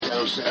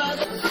no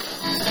sense.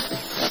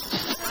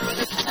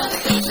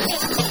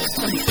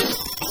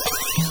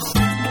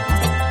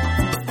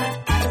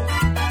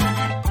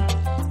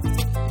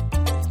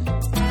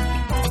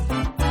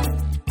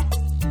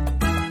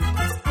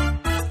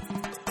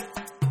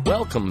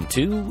 Welcome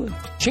to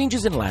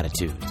Changes in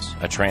Latitudes,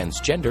 a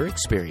transgender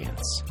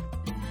experience.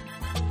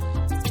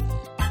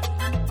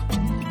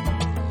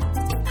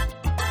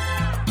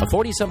 A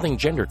 40-something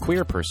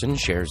genderqueer person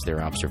shares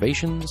their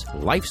observations,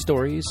 life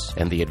stories,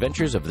 and the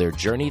adventures of their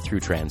journey through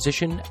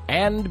transition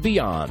and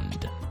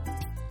beyond.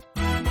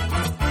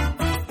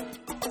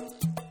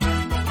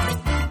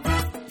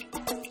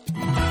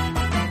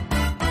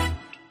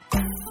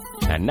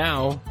 And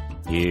now,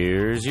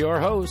 here's your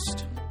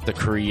host, the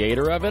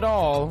creator of it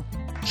all,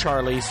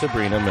 Charlie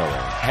Sabrina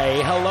Miller. Hey,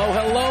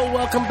 hello,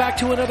 welcome back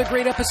to another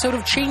great episode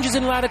of Changes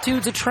in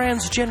Latitudes, a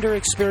transgender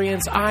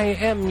experience. I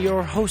am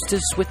your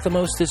hostess with the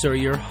mostest, or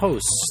your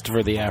host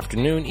for the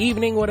afternoon,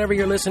 evening, whatever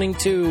you're listening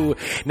to.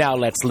 Now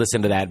let's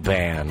listen to that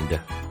band.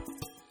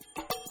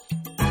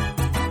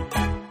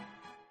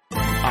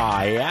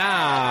 Ah,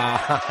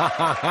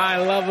 yeah. I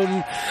love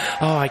them.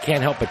 Oh, I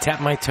can't help but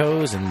tap my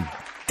toes and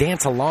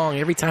dance along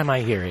every time I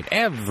hear it.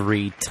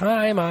 Every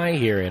time I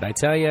hear it. I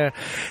tell you,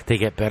 they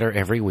get better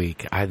every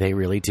week. They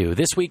really do.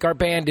 This week, our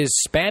band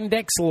is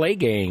Spandex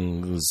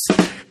Leggings.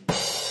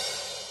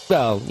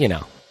 Well, you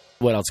know,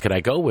 what else could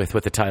I go with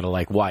a title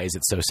like Why Is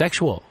It So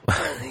Sexual?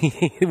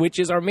 Which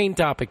is our main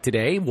topic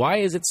today. Why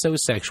is it so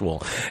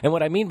sexual? And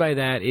what I mean by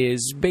that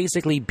is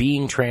basically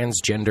being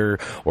transgender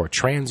or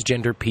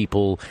transgender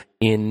people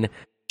in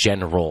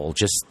general.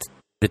 Just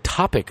the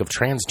topic of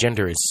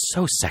transgender is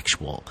so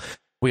sexual.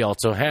 We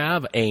also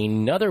have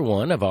another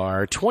one of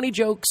our 20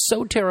 jokes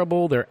so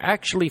terrible they're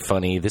actually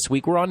funny. This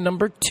week we're on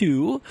number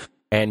 2.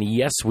 And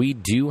yes, we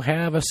do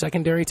have a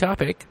secondary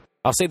topic.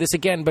 I'll say this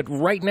again, but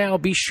right now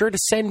be sure to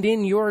send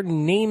in your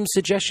name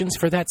suggestions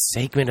for that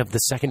segment of the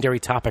secondary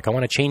topic. I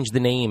want to change the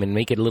name and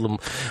make it a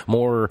little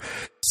more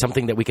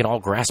something that we can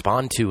all grasp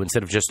onto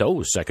instead of just,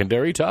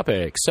 secondary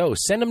topic. So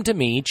send them to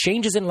me,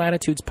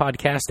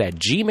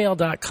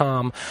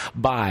 changesinlatitudespodcast@gmail.com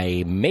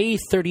by May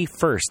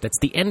 31st. That's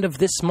the end of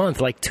this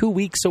month, like 2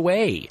 weeks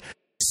away.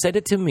 Send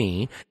it to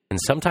me, and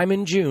sometime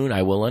in June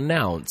I will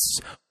announce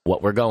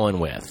what we're going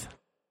with.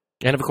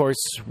 And, of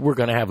course, we're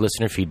going to have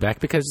listener feedback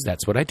because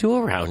that's what I do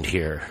around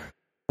here.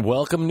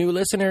 Welcome, new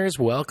listeners.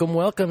 Welcome,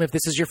 welcome. If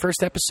this is your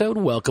first episode,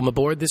 welcome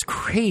aboard this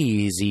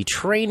crazy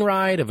train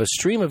ride of a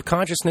stream of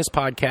consciousness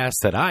podcast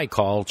that I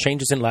call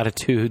Changes in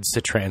Latitudes,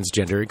 a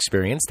transgender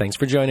experience. Thanks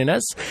for joining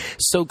us.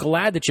 So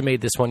glad that you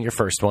made this one your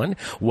first one.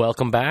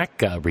 Welcome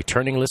back,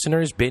 returning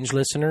listeners, binge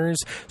listeners,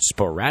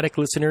 sporadic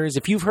listeners.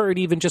 If you've heard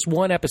even just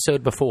one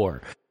episode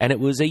before, and it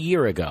was a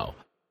year ago,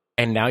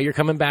 and now you're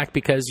coming back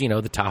because,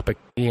 the topic,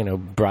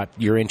 brought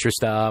your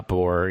interest up,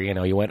 or,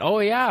 you went, oh,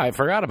 yeah, I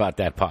forgot about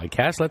that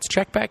podcast. Let's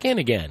check back in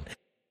again.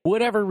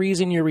 Whatever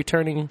reason you're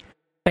returning,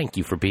 thank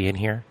you for being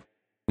here.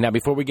 Now,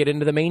 before we get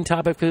into the main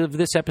topic of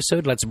this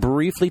episode, let's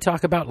briefly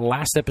talk about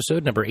last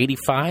episode, number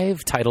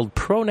 85, titled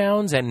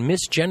Pronouns and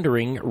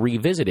Misgendering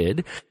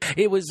Revisited.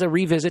 It was a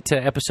revisit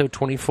to episode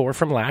 24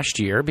 from last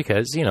year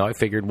because, I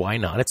figured why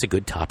not? It's a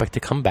good topic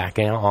to come back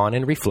on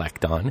and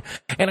reflect on.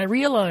 And I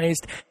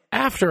realized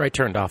after I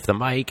turned off the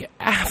mic,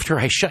 after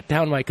I shut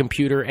down my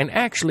computer, and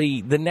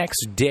actually the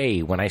next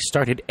day when I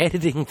started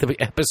editing the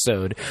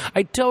episode,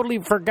 I totally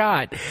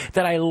forgot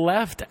that I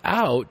left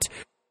out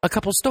a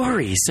couple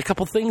stories, a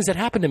couple things that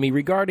happened to me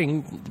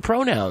regarding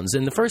pronouns.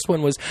 And the first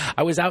one was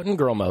I was out in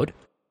girl mode,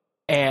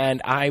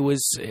 and I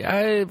was,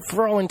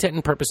 for all intent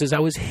and purposes, I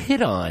was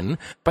hit on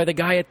by the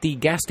guy at the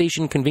gas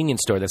station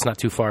convenience store that's not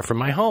too far from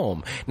my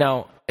home.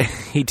 Now,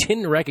 he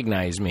didn't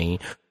recognize me,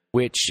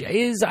 which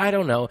is, I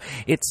don't know,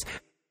 it's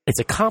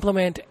a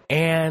compliment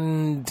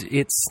and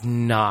it's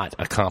not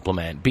a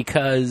compliment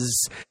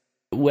because,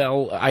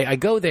 well, I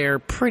go there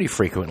pretty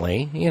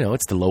frequently.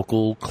 It's the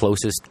local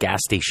closest gas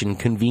station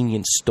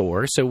convenience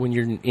store. So when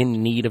you're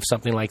in need of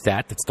something like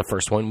that, that's the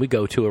first one we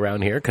go to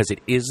around here because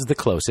it is the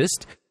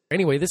closest.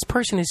 Anyway, this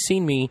person has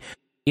seen me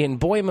in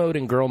boy mode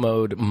and girl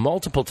mode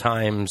multiple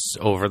times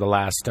over the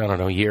last,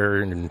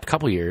 year and a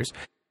couple years.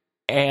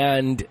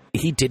 And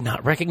he did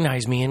not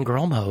recognize me in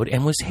girl mode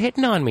and was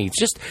hitting on me. It's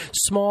just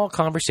small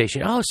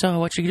conversation. Oh, so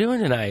what you doing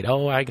tonight?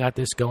 Oh, I got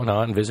this going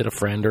on, visit a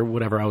friend or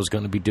whatever I was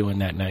going to be doing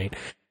that night.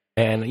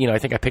 And, I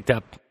think I picked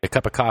up a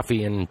cup of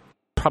coffee and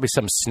probably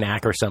some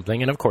snack or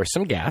something. And, of course,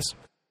 some gas.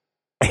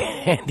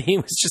 And he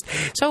was just,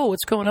 so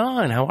what's going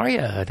on? How are you?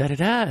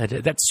 Da-da-da.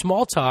 That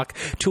small talk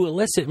to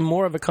elicit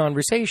more of a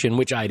conversation,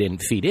 which I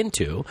didn't feed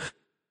into.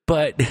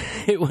 But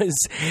it was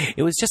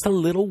just a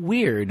little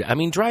weird. I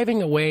mean,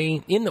 driving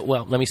away in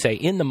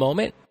the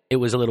moment, it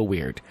was a little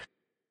weird.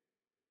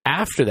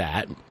 After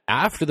that,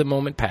 after the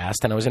moment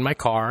passed and I was in my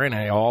car and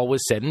all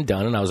was said and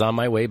done and I was on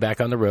my way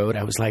back on the road,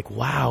 I was like,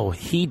 wow,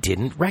 he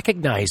didn't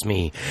recognize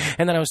me.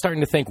 And then I was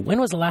starting to think, when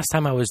was the last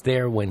time I was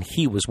there when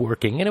he was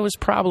working? And it was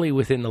probably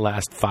within the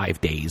last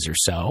 5 days or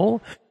so.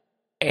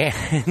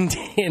 And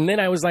then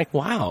I was like,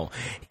 wow,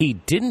 he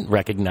didn't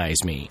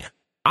recognize me.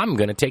 I'm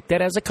going to take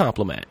that as a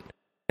compliment.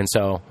 And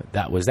so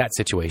that was that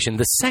situation.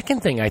 The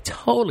second thing I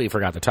totally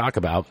forgot to talk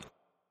about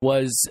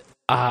was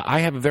I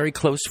have a very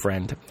close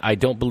friend. I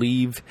don't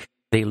believe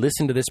they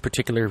listen to this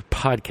particular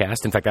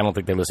podcast. In fact, I don't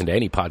think they listen to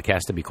any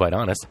podcast, to be quite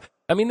honest.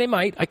 I mean, they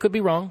might. I could be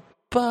wrong.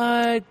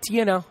 But,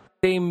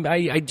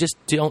 I just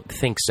don't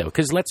think so.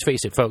 Because let's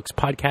face it, folks,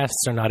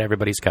 podcasts are not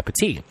everybody's cup of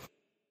tea.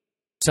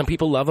 Some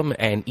people love them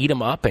and eat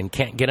them up and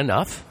can't get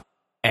enough.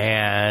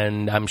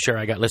 And I'm sure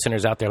I got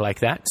listeners out there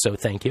like that, so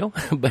thank you.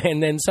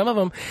 And then some of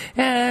them,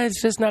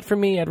 it's just not for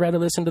me. I'd rather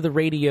listen to the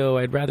radio.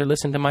 I'd rather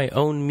listen to my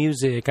own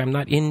music. I'm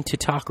not into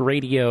talk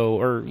radio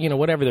or,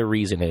 whatever the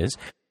reason is.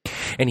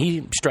 And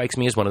he strikes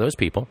me as one of those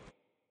people.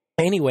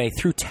 Anyway,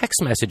 through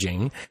text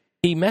messaging,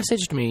 he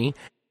messaged me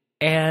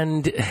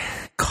and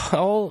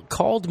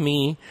called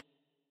me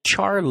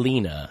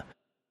Charlena,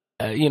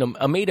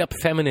 a made-up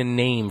feminine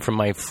name from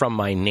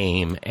my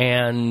name.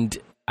 And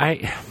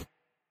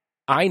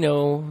I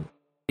know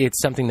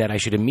it's something that I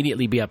should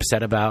immediately be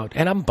upset about,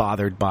 and I'm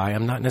bothered by.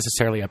 I'm not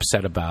necessarily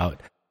upset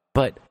about,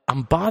 but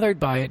I'm bothered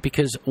by it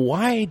because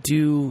why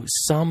do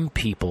some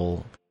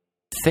people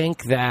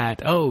think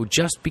that,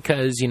 just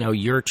because,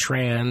 you're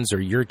trans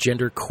or you're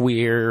gender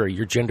queer or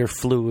you're gender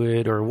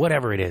fluid or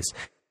whatever it is,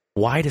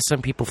 why do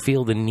some people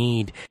feel the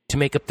need to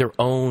make up their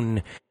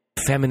own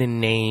feminine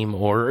name?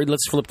 Or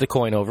let's flip the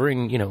coin over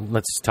and,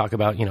 let's talk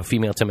about,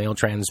 female to male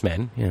trans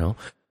men,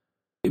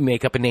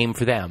 make up a name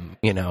for them,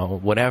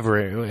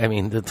 whatever. I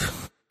mean,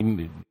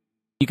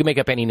 you can make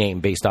up any name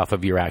based off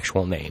of your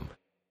actual name.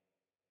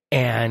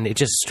 And it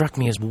just struck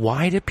me as,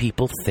 why do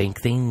people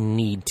think they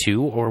need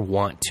to or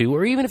want to,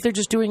 or even if they're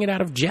just doing it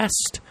out of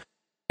jest,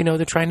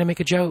 they're trying to make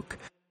a joke.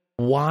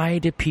 Why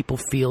do people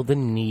feel the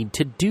need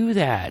to do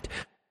that?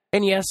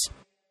 And yes,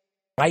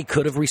 I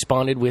could have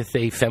responded with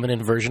a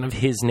feminine version of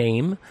his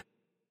name,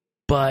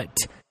 but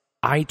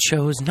I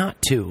chose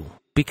not to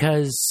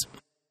because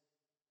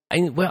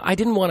I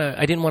didn't want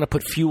to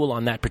put fuel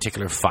on that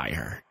particular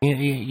fire.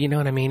 You know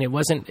what I mean? It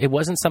wasn't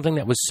something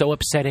that was so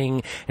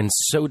upsetting and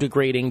so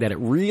degrading that it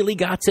really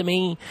got to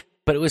me,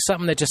 but it was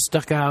something that just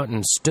stuck out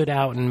and stood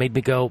out and made me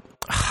go,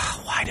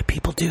 why do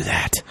people do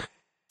that?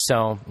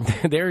 So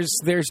there's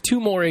two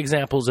more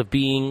examples of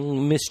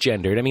being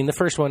misgendered. I mean, the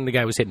first one, the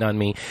guy was hitting on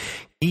me.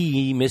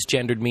 He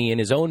misgendered me in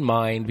his own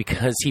mind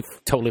because he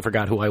totally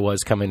forgot who I was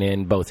coming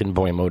in, both in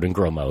boy mode and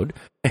girl mode.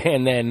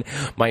 And then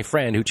my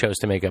friend who chose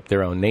to make up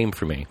their own name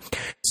for me.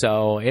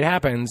 So it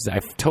happens. I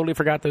totally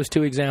forgot those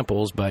two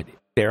examples, but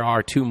there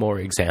are two more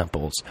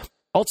examples.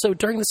 Also,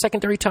 during the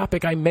secondary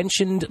topic, I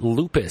mentioned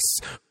lupus.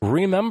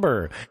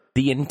 Remember,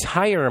 the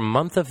entire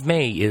month of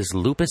May is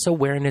Lupus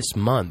Awareness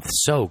Month.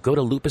 So go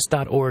to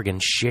lupus.org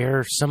and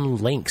share some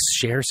links,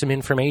 share some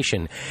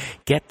information,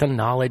 get the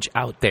knowledge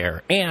out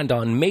there. And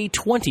on May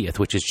 20th,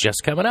 which is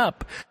just coming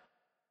up,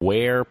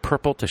 wear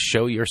purple to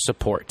show your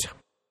support.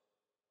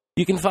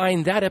 You can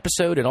find that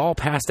episode and all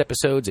past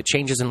episodes at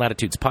Changes in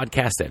Latitudes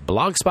Podcast at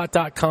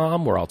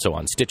blogspot.com. We're also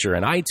on Stitcher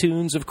and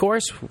iTunes, of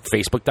course.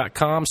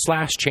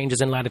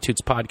 Facebook.com/Changes in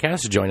Latitudes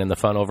Podcast. Join in the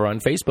fun over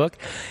on Facebook.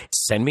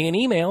 Send me an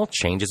email,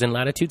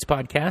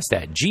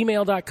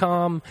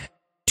 changesinlatitudespodcast@gmail.com.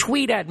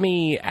 Tweet at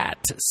me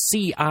at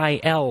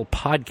CIL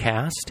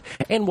Podcast.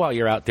 And while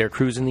you're out there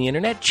cruising the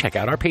internet, check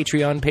out our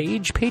Patreon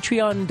page,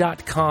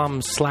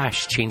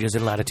 patreon.com/Changes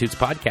in Latitudes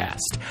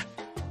Podcast.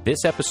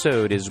 This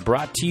episode is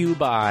brought to you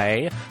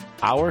by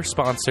our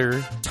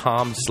sponsor,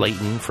 Tom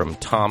Slayton from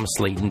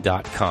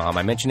TomSlayton.com.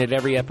 I mention it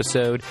every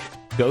episode.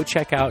 Go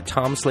check out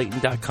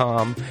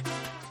TomSlayton.com.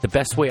 The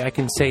best way I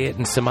can say it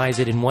and surmise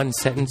it in one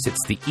sentence,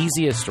 it's the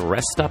easiest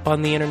rest stop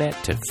on the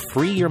internet to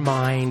free your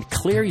mind,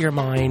 clear your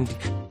mind,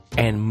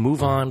 and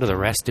move on to the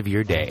rest of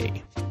your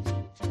day.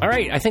 All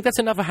right, I think that's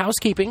enough of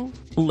housekeeping.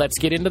 Let's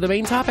get into the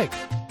main topic.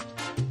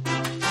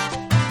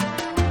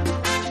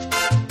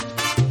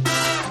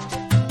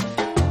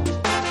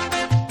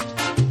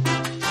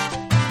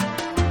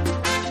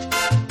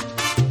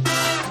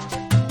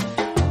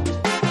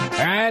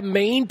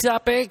 Main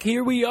topic,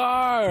 here we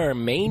are.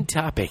 Main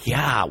topic,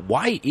 yeah.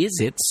 Why is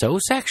it so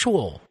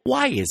sexual?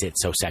 Why is it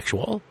so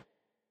sexual?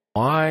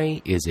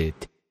 Why is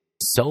it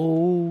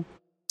so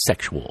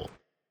sexual?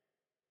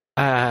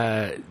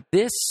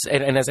 This,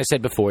 and as I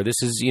said before, this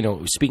is,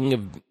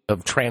 speaking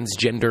of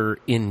transgender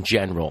in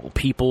general,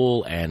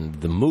 people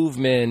and the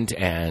movement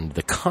and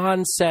the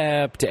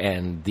concept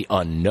and the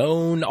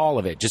unknown, all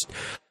of it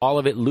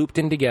looped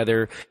in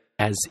together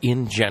as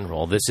in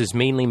general. This is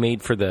mainly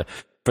made for the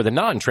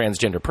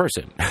non-transgender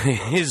person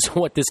is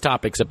what this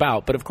topic's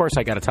about. But of course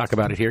I got to talk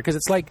about it here because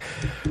it's like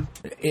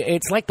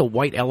the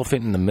white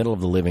elephant in the middle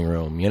of the living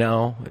room,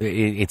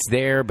 it's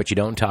there, but you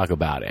don't talk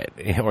about it,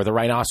 or the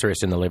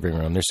rhinoceros in the living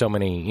room. There's so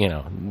many,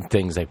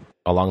 things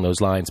along those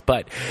lines,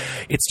 but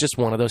it's just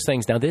one of those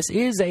things. Now, this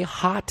is a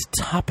hot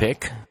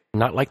topic,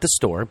 not like the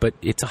store, but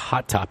it's a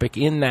hot topic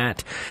in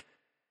that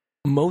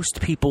most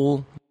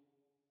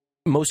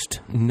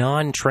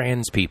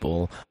non-trans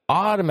people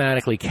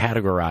automatically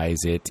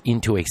categorize it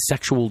into a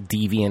sexual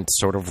deviant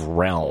sort of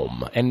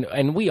realm.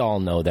 And we all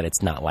know that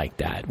it's not like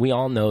that. We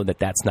all know that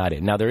that's not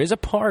it. Now, there is a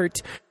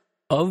part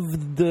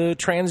of the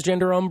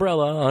transgender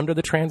umbrella, under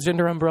the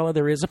transgender umbrella,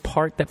 there is a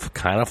part that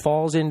kind of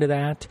falls into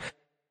that.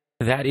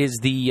 That is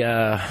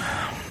the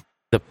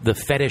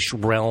fetish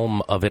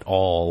realm of it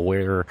all,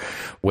 where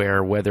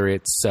whether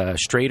it's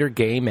straight or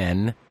gay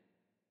men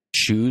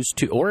choose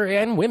to,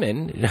 and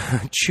women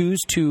choose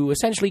to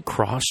essentially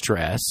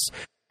cross-dress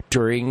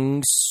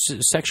during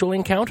sexual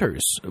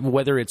encounters,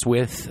 whether it's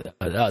with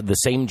the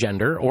same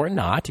gender or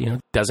not.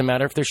 Doesn't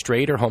matter if they're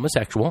straight or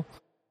homosexual.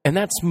 And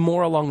that's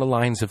more along the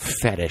lines of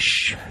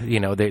fetish.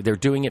 They're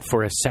doing it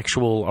for a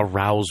sexual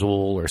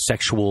arousal or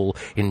sexual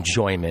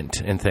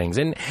enjoyment and things.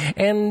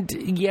 And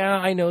yeah,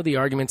 I know the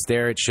argument's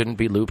there. It shouldn't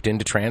be looped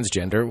into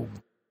transgender.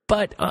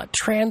 But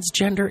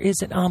transgender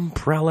is an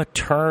umbrella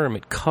term.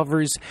 It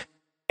covers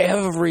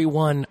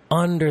everyone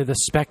under the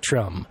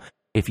spectrum.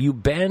 If you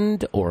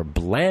bend or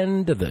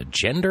blend the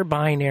gender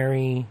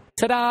binary,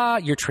 ta-da,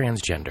 you're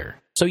transgender.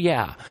 So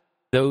yeah,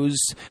 those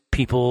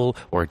people,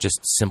 or just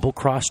simple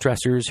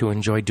cross-dressers who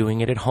enjoy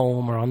doing it at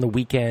home or on the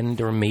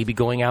weekend, or maybe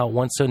going out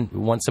once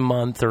a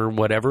month or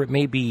whatever it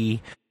may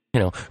be,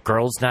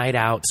 girls' night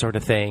out sort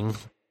of thing,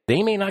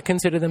 they may not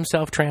consider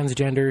themselves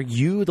transgender.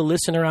 You, the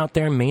listener out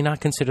there, may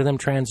not consider them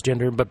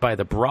transgender, but by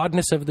the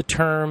broadness of the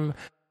term,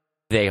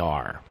 they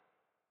are.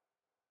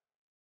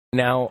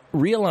 Now,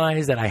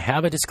 realize that I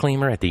have a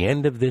disclaimer at the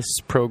end of this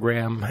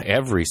program,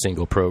 every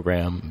single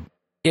program.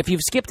 If you've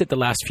skipped it the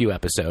last few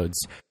episodes,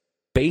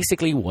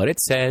 basically what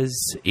it says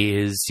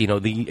is,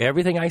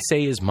 everything I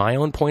say is my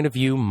own point of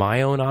view,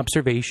 my own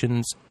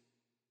observations,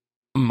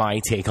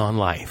 my take on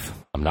life.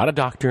 I'm not a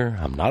doctor.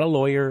 I'm not a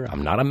lawyer.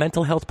 I'm not a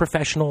mental health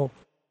professional.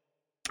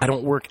 I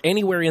don't work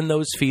anywhere in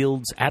those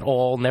fields at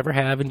all, never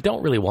have, and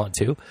don't really want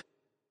to.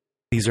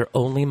 These are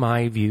only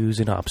my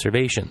views and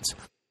observations.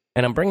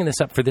 And I'm bringing this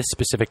up for this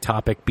specific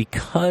topic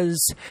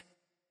because,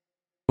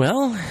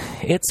 well,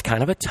 it's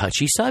kind of a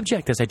touchy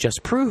subject, as I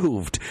just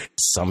proved.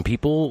 Some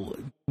people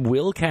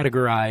will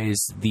categorize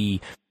the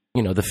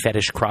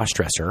fetish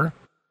crossdresser,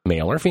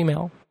 male or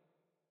female,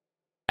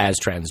 as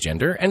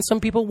transgender, and some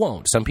people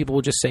won't. Some people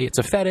will just say it's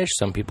a fetish.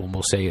 Some people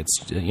will say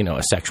it's,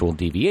 a sexual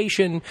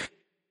deviation.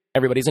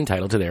 Everybody's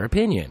entitled to their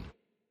opinion,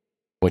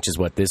 which is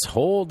what this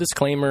whole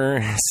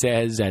disclaimer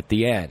says at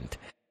the end.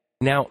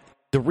 Now,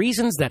 the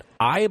reasons that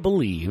I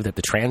believe that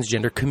the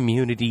transgender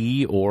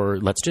community, or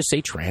let's just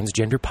say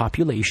transgender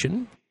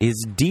population,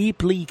 is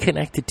deeply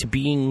connected to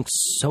being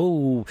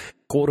so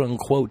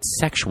quote-unquote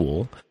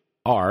sexual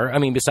are,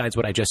 besides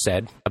what I just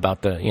said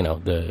about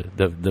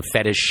the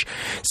fetish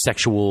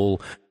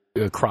sexual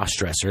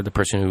cross-dresser, the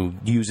person who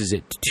uses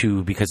it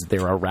because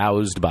they're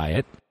aroused by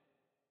it.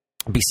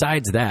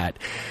 Besides that,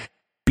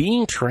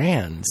 being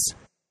trans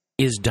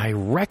is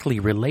directly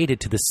related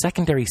to the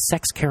secondary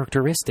sex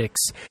characteristics,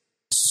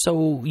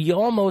 so you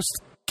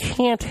almost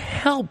can't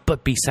help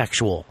but be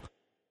sexual.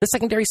 The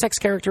secondary sex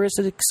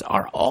characteristics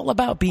are all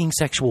about being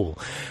sexual.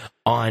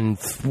 On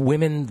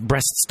women,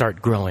 breasts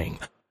start growing.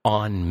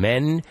 On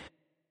men,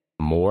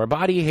 more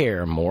body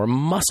hair, more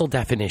muscle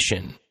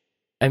definition.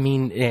 And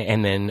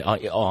then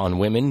on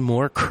women,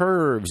 more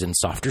curves and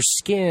softer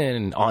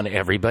skin. On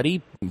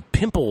everybody,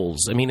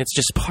 pimples. It's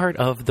just part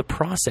of the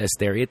process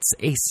there. It's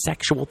a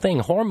sexual thing.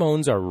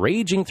 Hormones are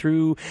raging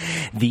through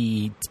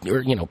the,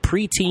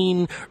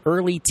 preteen,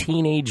 early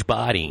teenage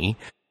body.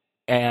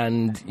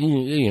 And,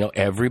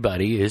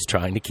 everybody is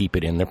trying to keep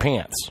it in their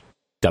pants.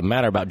 Doesn't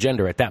matter about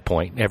gender at that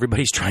point.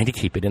 Everybody's trying to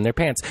keep it in their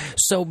pants.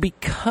 So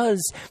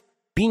because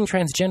being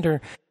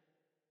transgender,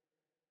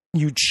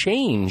 you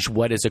change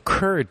what has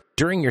occurred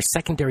during your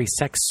secondary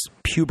sex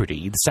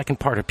puberty, the second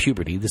part of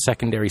puberty, the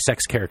secondary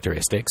sex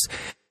characteristics.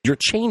 You're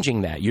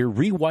changing that. You're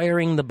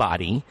rewiring the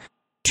body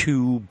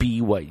to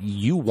be what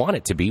you want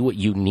it to be, what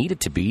you need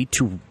it to be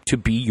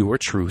your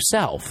true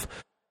self.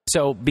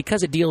 So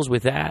because it deals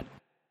with that,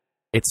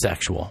 it's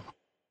sexual.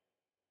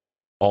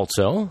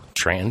 Also,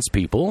 trans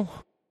people,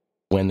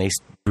 when they,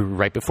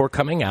 right before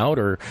coming out,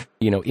 or,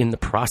 in the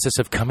process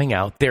of coming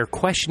out, they're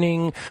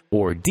questioning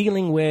or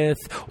dealing with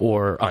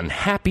or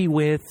unhappy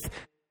with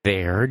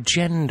their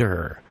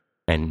gender.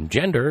 And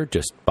gender,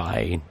 just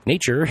by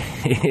nature,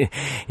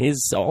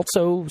 is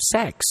also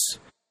sex.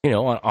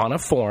 On a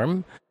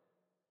form,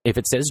 if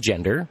it says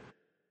gender,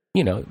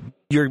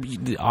 you're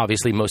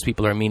obviously, most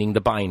people are meaning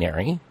the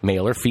binary,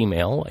 male or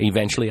female.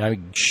 Eventually,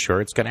 I'm sure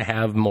it's going to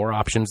have more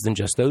options than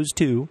just those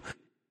two.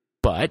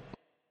 But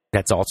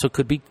that's also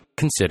could be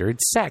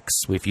considered sex.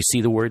 If you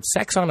see the word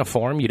sex on a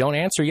form, you don't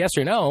answer yes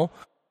or no.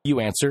 You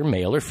answer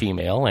male or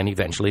female, and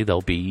eventually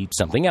there'll be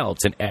something else,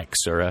 an X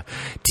or a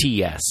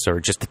TS or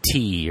just a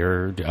T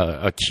or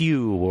a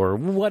Q or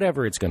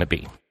whatever it's going to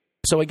be.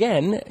 So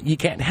again, you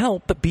can't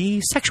help but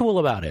be sexual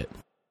about it.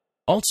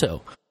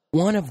 Also,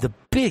 one of the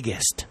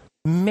biggest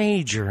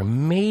major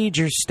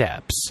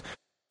steps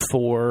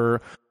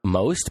for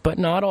most, but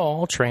not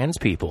all, trans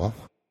people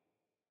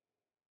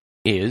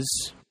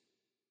is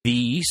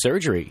the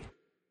surgery.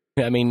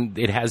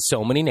 It has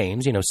so many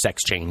names,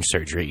 sex change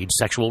surgery,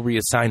 sexual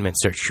reassignment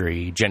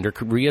surgery, gender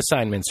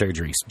reassignment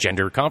surgery,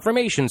 gender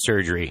confirmation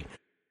surgery.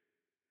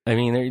 I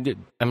mean,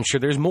 I'm sure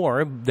there's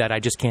more that I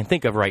just can't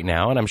think of right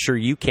now, and I'm sure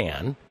you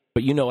can,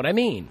 but you know what I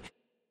mean.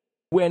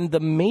 When the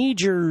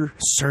major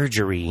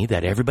surgery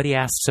that everybody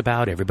asks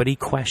about, everybody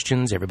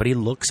questions, everybody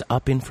looks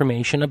up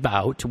information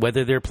about,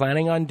 whether they're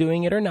planning on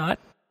doing it or not,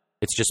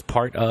 it's just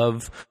part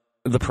of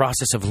the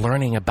process of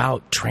learning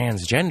about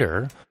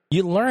transgender.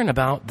 You learn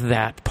about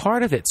that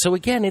part of it. So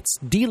again, it's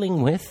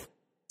dealing with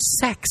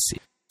sex.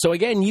 So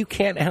again, you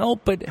can't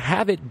help but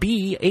have it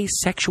be a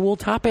sexual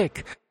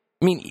topic.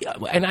 I mean,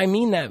 and I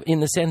mean that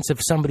in the sense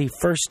of somebody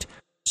first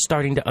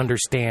starting to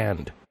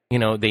understand. You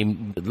know,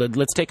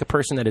 let's take a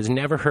person that has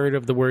never heard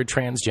of the word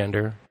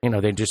transgender. You know,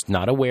 they're just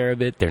not aware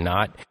of it. They're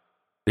not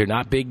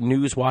big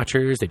news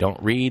watchers. They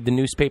don't read the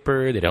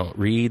newspaper. They don't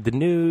read the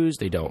news.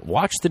 They don't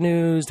watch the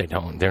news.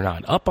 They're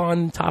not up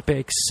on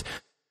topics.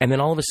 And then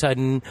all of a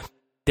sudden,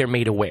 they're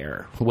made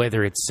aware,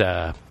 whether it's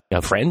a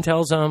friend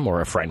tells them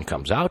or a friend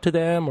comes out to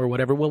them or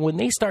whatever. Well, when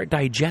they start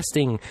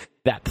digesting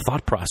that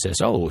thought process,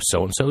 oh,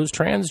 so-and-so's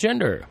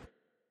transgender,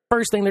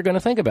 first thing they're going to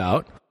think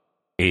about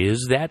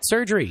is that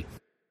surgery.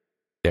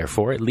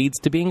 Therefore, it leads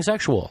to being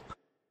sexual.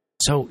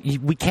 So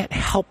we can't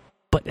help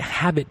but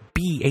have it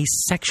be a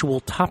sexual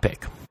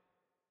topic.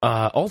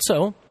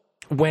 Also,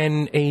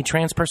 when a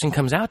trans person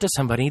comes out to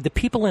somebody, the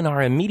people in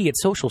our immediate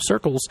social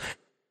circles,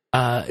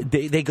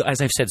 they go,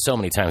 as I've said so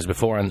many times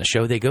before on the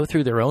show, they go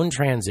through their own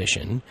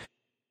transition.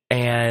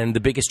 And the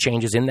biggest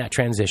changes in that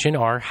transition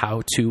are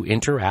how to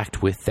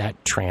interact with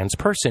that trans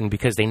person,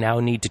 because they now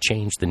need to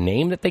change the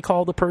name that they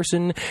call the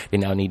person. They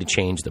now need to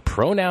change the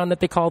pronoun that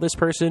they call this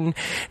person.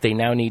 They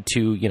now need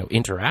to,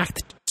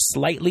 interact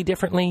slightly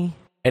differently,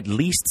 at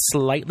least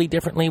slightly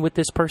differently with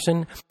this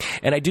person.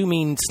 And I do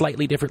mean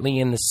slightly differently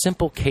in the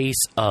simple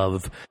case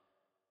of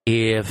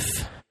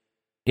if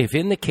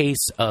in the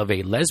case of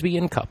a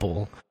lesbian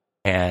couple,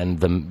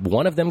 and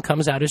one of them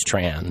comes out as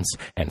trans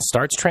and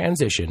starts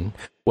transition,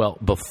 well,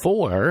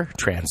 before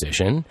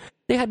transition,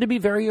 they had to be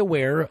very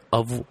aware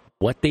of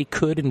what they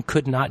could and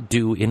could not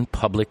do in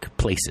public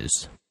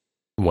places.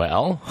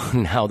 Well,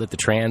 now that the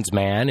trans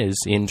man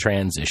is in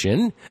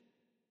transition,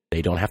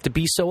 they don't have to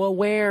be so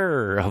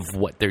aware of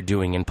what they're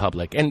doing in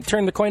public. And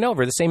turn the coin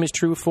over. The same is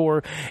true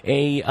for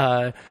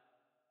a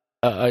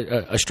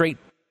straight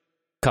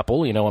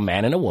couple, a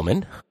man and a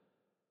woman.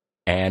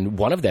 And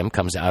one of them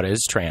comes out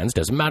as trans,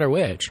 doesn't matter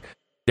which,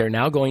 they're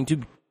now going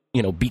to,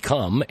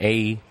 become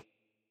a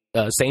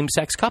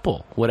same-sex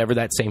couple, whatever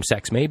that same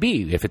sex may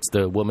be. If it's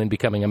the woman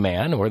becoming a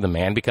man or the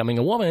man becoming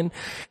a woman,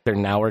 they're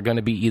now are going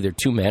to be either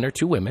two men or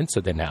two women, so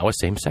they're now a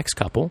same-sex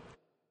couple.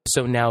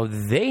 So now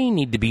they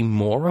need to be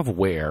more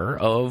aware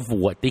of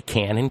what they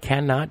can and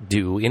cannot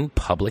do in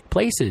public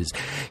places.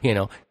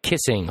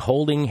 Kissing,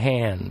 holding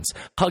hands,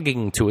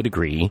 hugging to a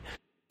degree,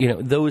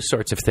 those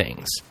sorts of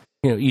things.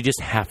 You just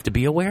have to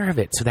be aware of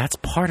it. So that's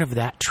part of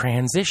that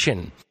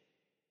transition.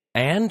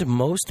 And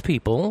most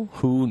people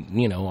who,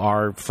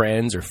 are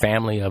friends or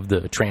family of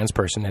the trans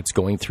person that's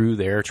going through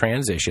their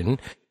transition,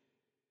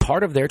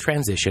 part of their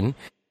transition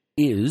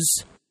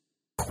is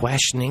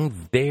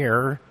questioning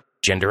their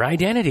gender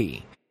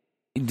identity.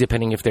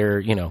 Depending if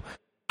they're,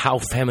 how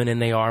feminine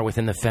they are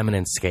within the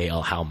feminine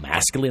scale, how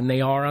masculine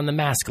they are on the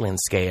masculine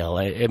scale.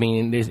 I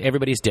mean,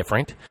 everybody's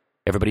different.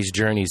 Everybody's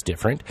journey is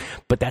different,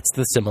 but that's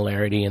the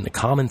similarity and the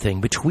common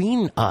thing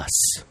between us.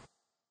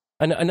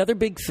 Another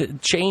big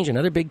change,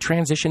 another big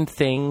transition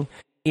thing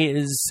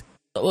is,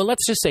 well,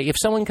 let's just say if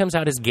someone comes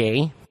out as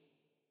gay,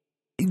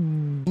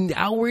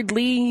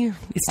 outwardly,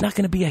 it's not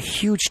going to be a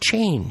huge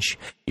change.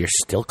 You're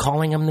still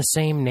calling them the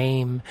same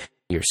name.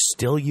 You're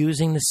still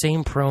using the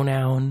same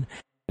pronoun.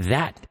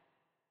 That,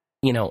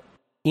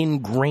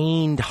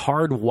 ingrained,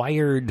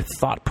 hardwired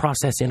thought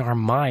process in our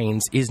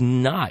minds is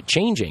not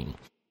changing.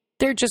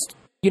 They're just,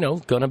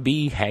 going to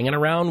be hanging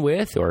around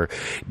with or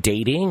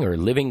dating or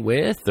living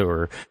with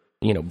or,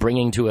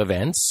 bringing to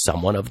events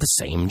someone of the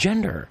same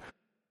gender.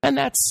 And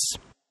that's,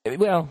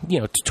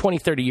 20,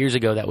 30 years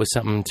ago, that was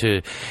something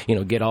to,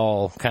 get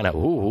all kind of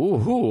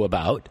ooh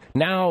about.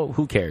 Now,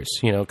 who cares?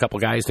 A couple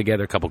guys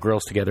together, a couple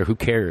girls together, who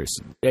cares?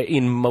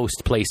 In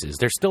most places.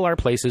 There still are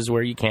places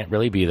where you can't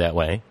really be that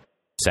way,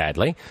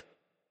 sadly.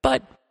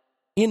 But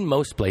in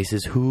most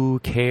places, who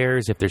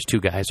cares if there's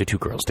two guys or two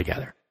girls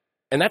together?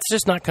 And that's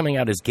just not coming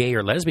out as gay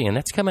or lesbian.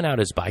 That's coming out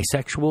as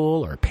bisexual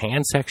or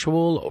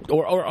pansexual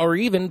or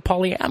even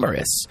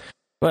polyamorous.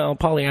 Well,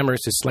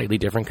 polyamorous is slightly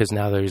different because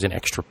now there's an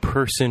extra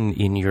person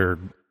in your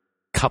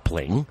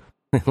coupling,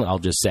 I'll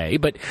just say,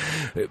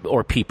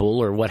 or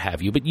people or what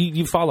have you. But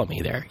you follow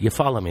me there. You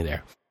follow me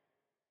there.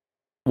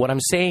 What I'm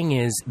saying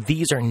is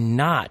these are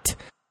not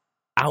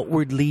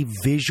outwardly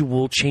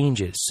visual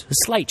changes,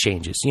 slight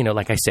changes.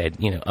 Like I said,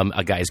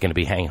 a guy's going to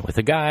be hanging with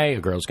a guy,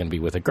 a girl's going to be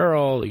with a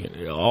girl,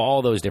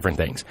 all those different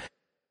things.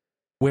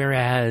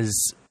 Whereas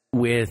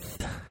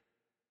with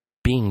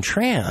being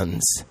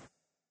trans,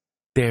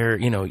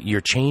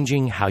 you're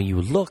changing how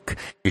you look,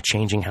 you're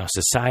changing how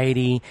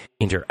society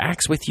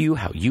interacts with you,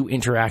 how you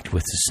interact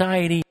with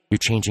society, you're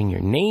changing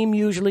your name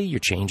usually, you're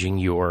changing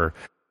your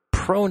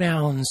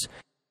pronouns.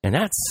 And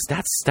that's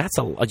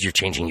you're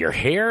changing your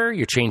hair,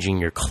 you're changing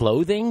your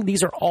clothing.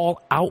 These are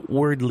all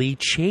outwardly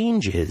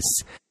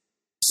changes.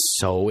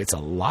 So it's a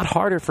lot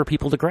harder for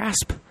people to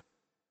grasp.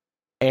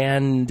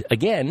 And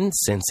again,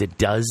 since it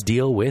does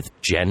deal with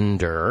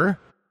gender,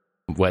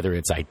 whether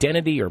it's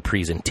identity or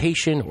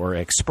presentation or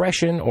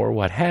expression or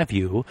what have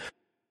you,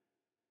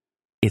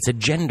 it's a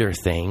gender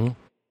thing.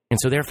 And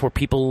so therefore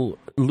people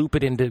loop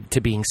it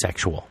into being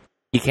sexual.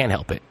 You can't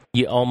help it.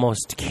 You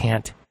almost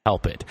can't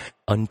help it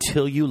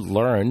until you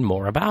learn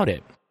more about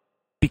it.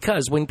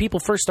 Because when people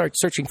first start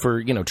searching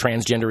for,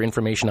 transgender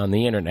information on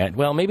the internet,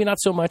 well, maybe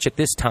not so much at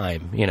this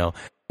time,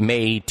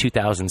 May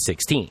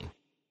 2016,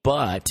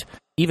 but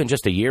even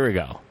just a year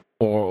ago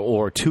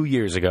or 2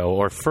 years ago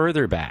or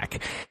further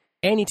back,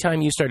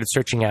 anytime you started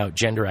searching out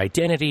gender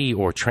identity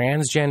or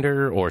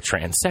transgender or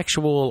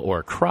transsexual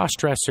or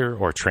crossdresser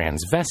or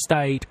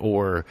transvestite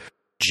or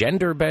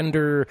gender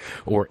bender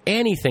or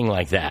anything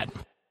like that,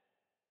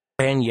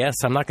 and yes,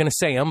 I'm not going to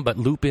say them, but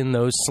loop in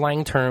those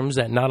slang terms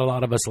that not a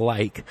lot of us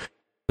like,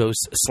 those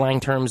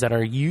slang terms that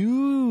are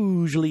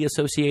usually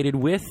associated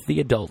with the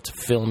adult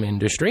film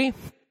industry,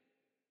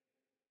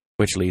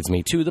 which leads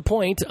me to the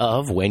point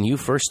of when you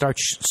first start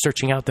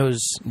searching out those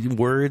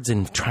words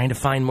and trying to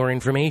find more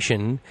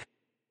information,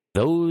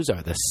 those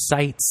are the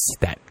sites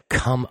that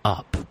come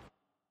up.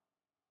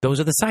 Those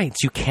are the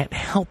sites. You can't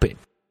help it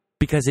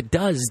because it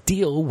does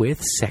deal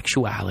with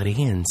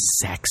sexuality and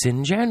sex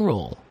in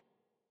general.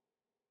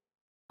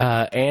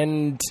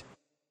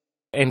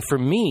 And for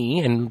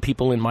me and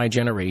people in my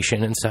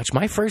generation and such,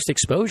 my first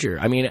exposure,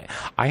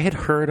 I had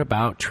heard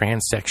about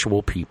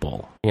transsexual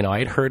people. I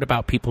had heard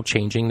about people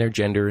changing their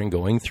gender and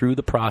going through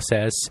the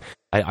process.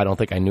 I don't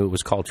think I knew it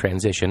was called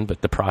transition,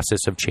 but the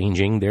process of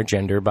changing their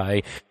gender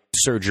by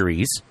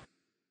surgeries.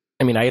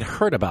 I had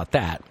heard about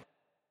that.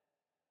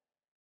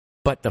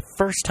 But the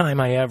first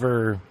time I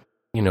ever,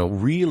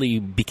 really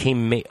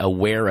became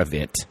aware of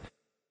it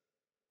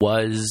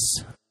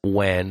was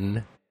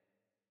when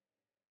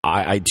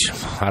I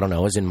don't know,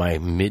 I was in my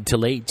mid to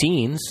late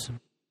teens,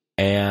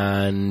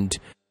 and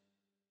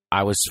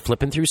I was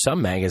flipping through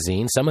some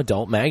magazine, some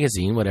adult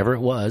magazine, whatever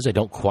it was. I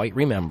don't quite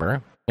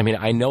remember.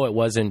 I know it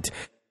wasn't,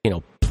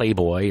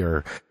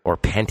 Playboy or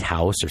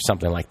Penthouse or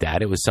something like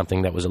that. It was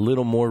something that was a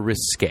little more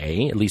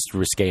risque, at least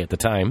risque at the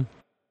time.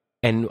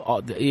 And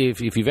if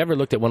you've ever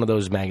looked at one of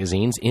those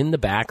magazines, in the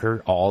back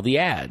are all the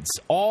ads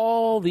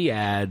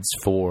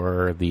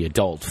for the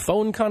adult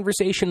phone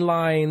conversation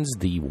lines,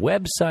 the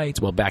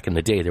websites. Well, back in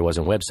the day, there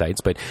wasn't websites,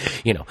 but,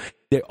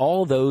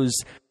 all those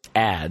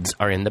ads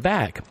are in the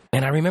back.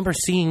 And I remember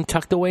seeing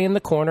tucked away in the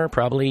corner,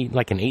 probably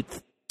like an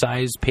 8th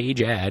size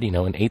page ad, an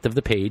 1/8 of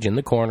the page in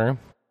the corner,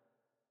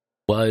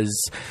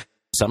 was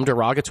some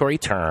derogatory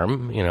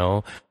term,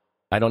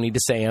 I don't need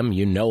to say them,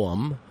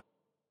 them.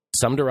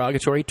 Some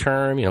derogatory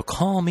term,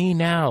 call me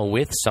now,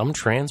 with some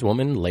trans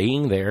woman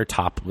laying there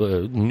top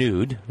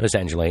nude,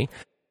 essentially,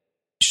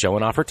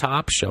 showing off her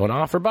top, showing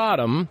off her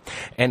bottom.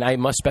 And I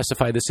must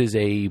specify this is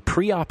a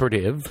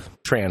preoperative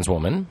trans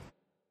woman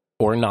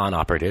or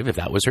non-operative, if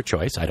that was her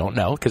choice. I don't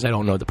know, because I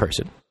don't know the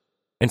person.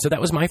 And so that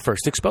was my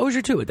first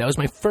exposure to it. That was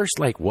my first,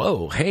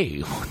 whoa,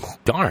 hey,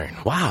 darn,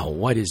 wow,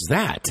 what is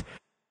that?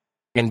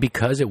 And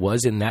because it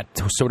was in that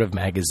sort of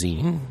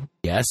magazine,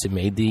 yes, it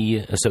made the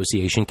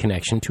association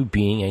connection to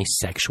being a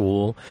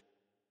sexual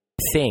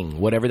thing,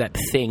 whatever that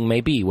thing may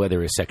be,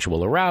 whether it's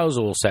sexual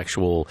arousal,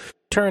 sexual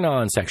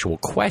turn-on, sexual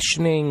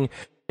questioning,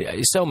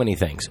 so many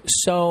things.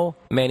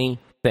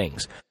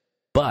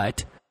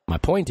 But my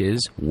point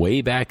is,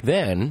 way back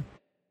then,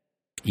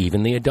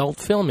 even the adult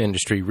film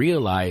industry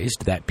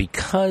realized that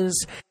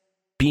because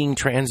being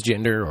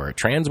transgender or a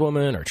trans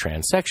woman or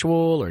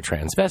transsexual or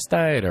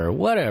transvestite or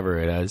whatever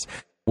it is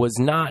was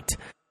not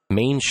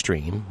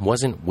mainstream,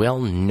 wasn't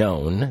well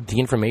known, the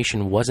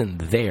information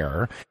wasn't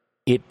there,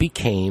 it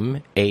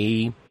became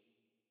a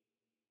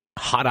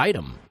hot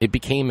item. It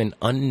became an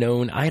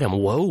unknown item.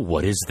 Whoa,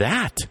 what is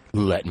that?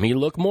 Let me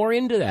look more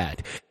into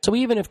that. So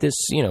even if this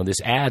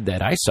ad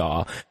that I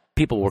saw,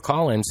 people were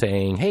calling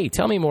saying, hey,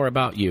 tell me more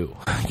about you.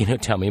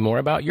 Tell me more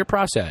about your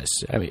process.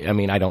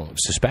 I don't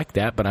suspect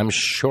that, but I'm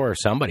sure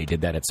somebody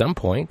did that at some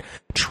point,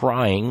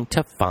 trying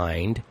to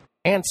find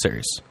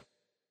answers.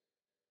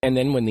 And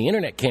then when the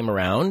internet came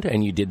around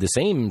and you did the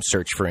same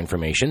search for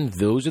information,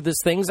 those are the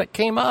things that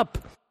came up.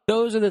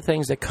 Those are the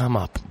things that come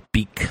up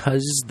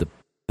because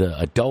the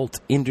adult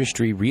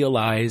industry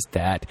realized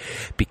that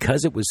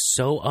because it was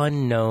so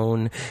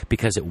unknown,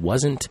 because it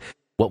wasn't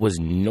what was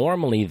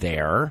normally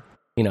there.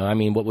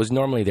 What was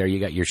normally there, you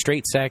got your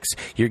straight sex,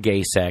 your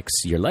gay sex,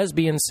 your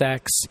lesbian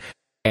sex,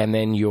 and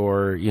then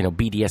your,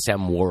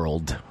 BDSM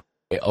world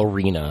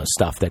arena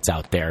stuff that's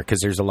out there, because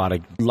there's a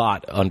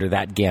lot under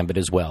that gambit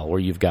as well,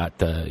 where you've got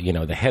the,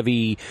 the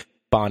heavy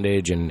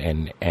bondage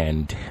and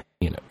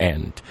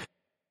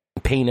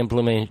pain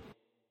implement,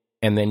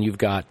 and then you've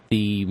got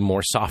the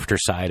more softer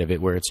side of it,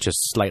 where it's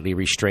just slightly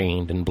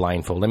restrained and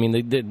blindfold.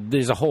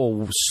 There's a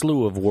whole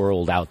slew of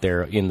world out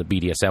there in the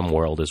BDSM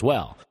world as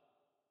well.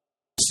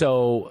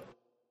 So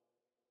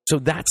So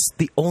that's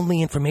the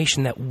only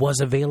information that was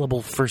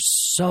available for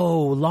so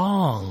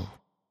long.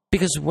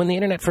 Because when the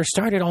internet first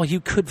started, all you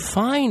could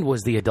find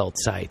was the adult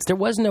sites. There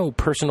was no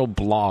personal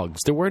blogs.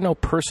 There were no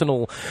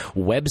personal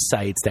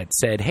websites that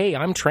said, hey,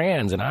 I'm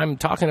trans and I'm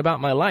talking about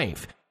my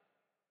life.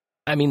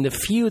 I mean, the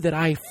few that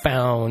I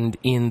found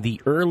in the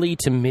early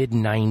to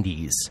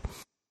mid-90s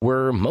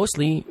were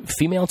mostly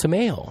female to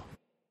male.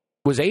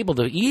 Was able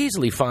to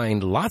easily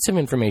find lots of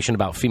information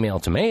about female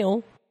to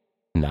male,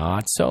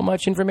 not so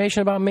much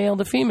information about male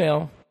to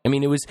female. I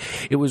mean,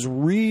 it was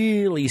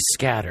really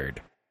scattered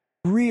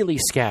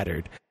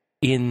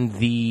in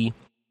the,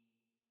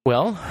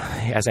 well,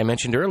 as I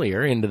mentioned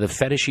earlier, into the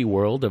fetishy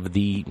world of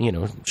the,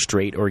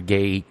 straight or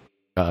gay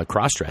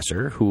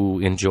cross-dresser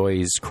who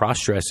enjoys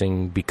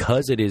cross-dressing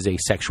because it is a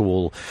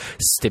sexual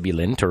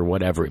stimulant or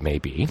whatever it may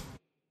be.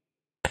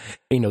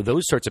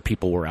 Those sorts of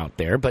people were out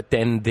there, but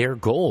then their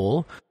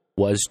goal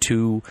was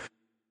to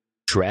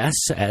dress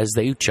as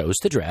they chose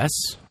to dress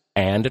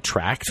and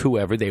attract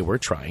whoever they were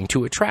trying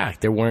to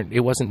attract. It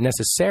wasn't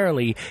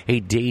necessarily a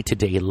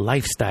day-to-day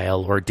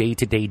lifestyle or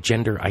day-to-day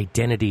gender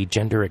identity,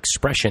 gender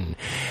expression.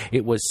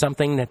 It was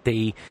something that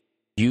they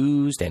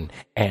used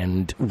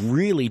and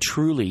really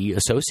truly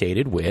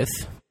associated with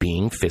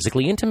being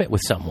physically intimate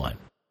with someone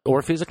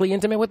or physically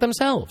intimate with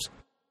themselves.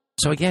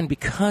 So again,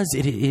 because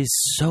it is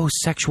so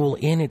sexual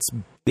in its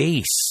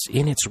base,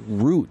 in its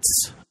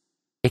roots,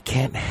 it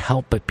can't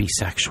help but be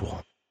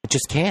sexual. It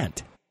just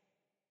can't.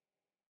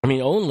 I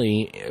mean,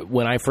 only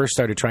when I first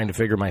started trying to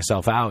figure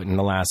myself out in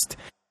the last,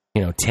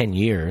 10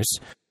 years,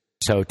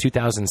 so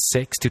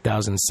 2006,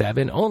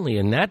 2007, only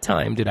in that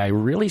time did I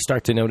really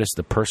start to notice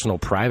the personal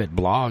private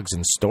blogs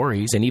and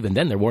stories, and even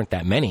then there weren't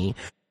that many.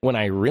 When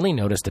I really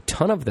noticed a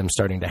ton of them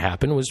starting to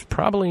happen was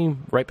probably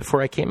right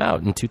before I came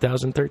out in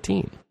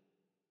 2013.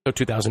 So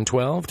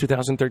 2012,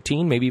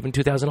 2013, maybe even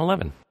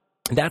 2011.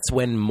 That's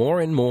when more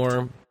and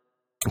more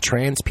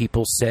trans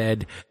people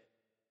said,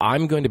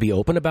 I'm going to be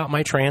open about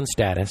my trans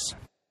status,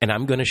 and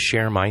I'm going to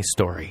share my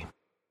story.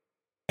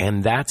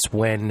 And that's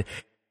when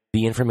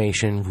the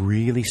information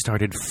really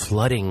started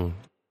flooding,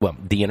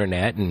 the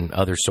internet and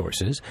other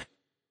sources.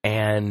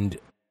 And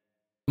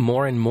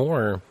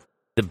more,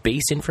 the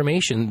base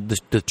information,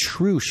 the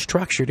true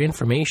structured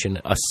information,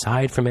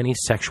 aside from any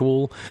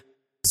sexual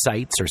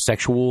sites or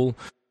sexual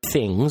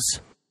things,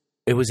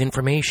 it was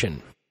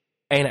information.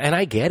 And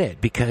I get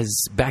it,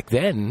 because back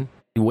then,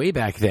 way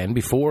back then,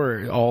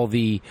 before all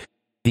the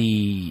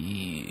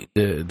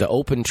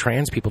open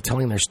trans people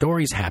telling their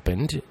stories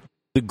happened,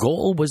 the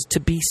goal was to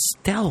be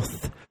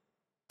stealth,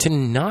 to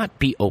not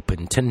be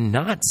open, to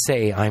not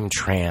say I'm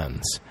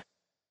trans,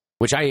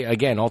 which I,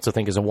 again, also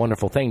think is a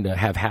wonderful thing to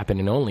have happen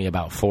in only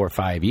about 4 or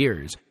 5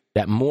 years,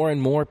 that more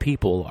and more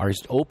people are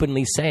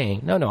openly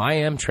saying, no, I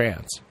am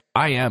trans.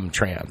 I am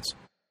trans.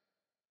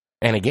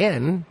 And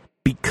again,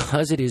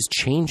 because it is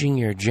changing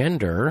your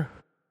gender,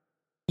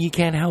 you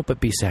can't help but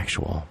be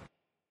sexual.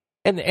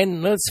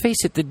 And let's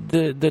face it,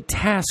 the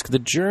task, the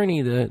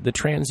journey, the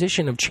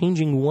transition of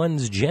changing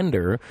one's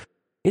gender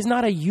is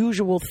not a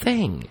usual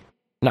thing.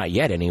 Not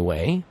yet,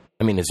 anyway.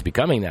 I mean, it's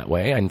becoming that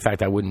way. In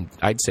fact,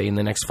 I'd say in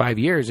the next 5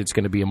 years, it's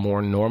going to be a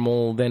more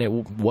normal than it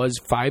was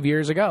 5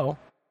 years ago.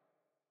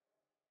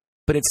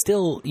 But it's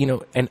still,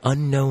 an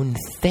unknown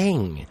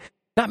thing.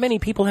 Not many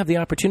people have the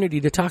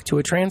opportunity to talk to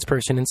a trans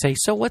person and say,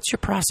 so what's your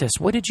process?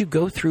 What did you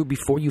go through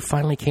before you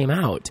finally came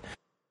out?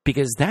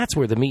 Because that's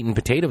where the meat and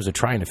potatoes of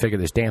trying to figure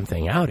this damn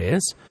thing out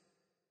is.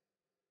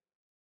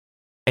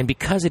 And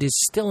because it is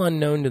still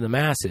unknown to the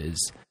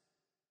masses,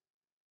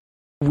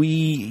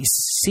 we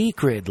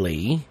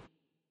secretly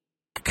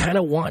kind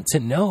of want to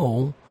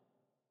know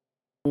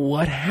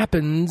what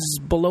happens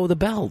below the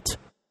belt.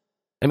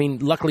 I mean,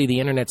 luckily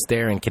the internet's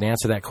there and can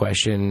answer that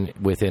question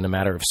within a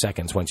matter of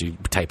seconds once you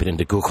type it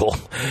into Google.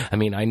 I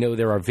mean, I know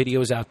there are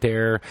videos out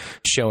there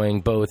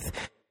showing both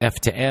F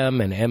to M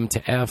and M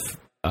to F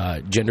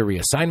gender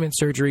reassignment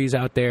surgeries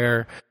out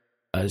there.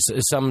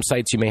 Some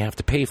sites you may have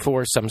to pay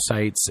for. Some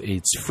sites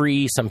it's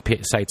free. Some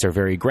sites are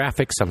very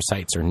graphic. Some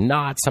sites are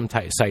not. Some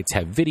sites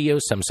have videos.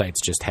 Some sites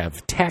just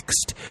have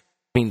text.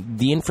 I mean,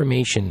 the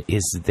information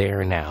is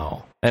there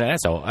now. And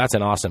that's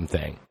an awesome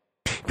thing.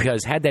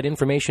 Because had that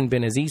information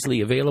been as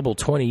easily available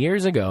 20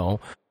 years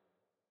ago,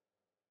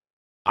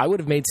 I would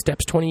have made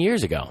steps 20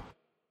 years ago.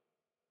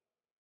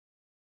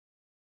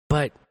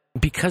 But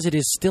because it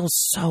is still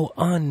so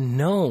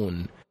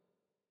unknown,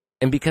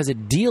 and because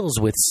it deals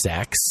with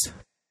sex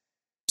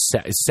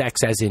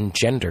as in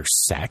gender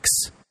sex,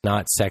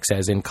 not sex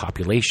as in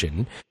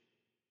copulation,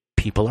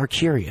 people are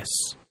curious.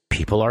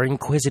 People are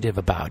inquisitive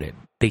about it.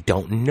 They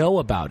don't know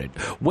about it.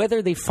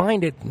 Whether they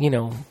find it,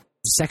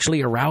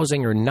 sexually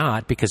arousing or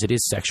not, because it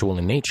is sexual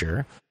in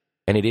nature,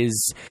 and it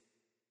is,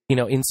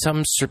 in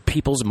some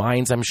people's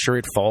minds, I'm sure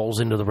it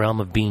falls into the realm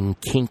of being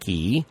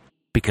kinky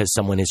because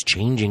someone is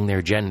changing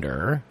their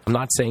gender. I'm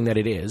not saying that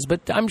it is,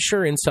 but I'm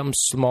sure in some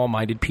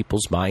small-minded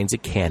people's minds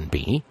it can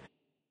be.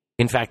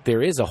 In fact,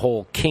 there is a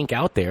whole kink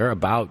out there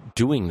about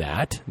doing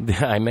that.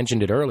 I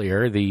mentioned it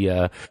earlier,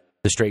 the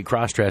the straight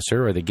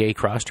crossdresser or the gay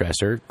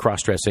crossdresser,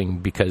 cross-dressing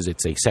because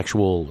it's a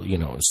sexual,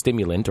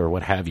 stimulant or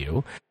what have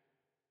you.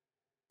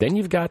 Then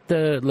you've got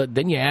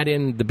then you add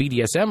in the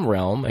BDSM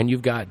realm, and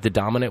you've got the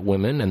dominant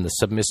women and the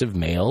submissive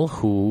male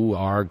who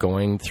are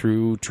going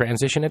through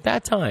transition at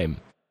that time.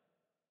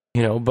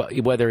 But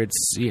whether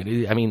it's,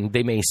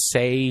 they may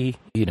say,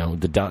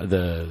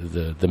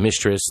 the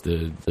mistress,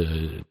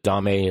 the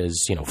dame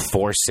is,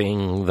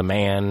 forcing the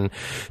man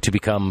to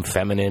become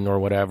feminine or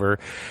whatever.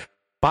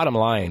 Bottom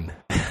line,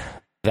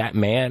 that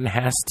man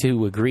has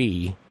to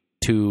agree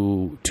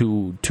to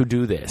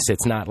do this.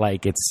 It's not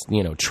like it's,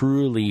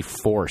 truly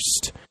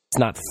forced. It's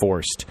not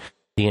forced.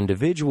 The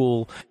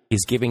individual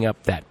is giving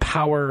up that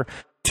power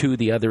to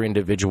the other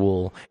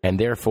individual, and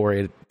therefore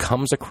it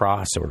comes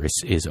across or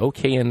is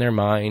okay in their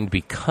mind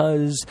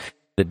because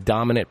the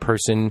dominant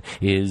person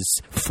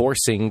is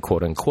forcing,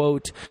 quote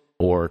unquote,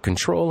 or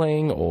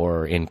controlling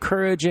or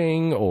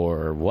encouraging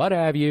or what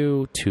have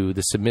you to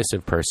the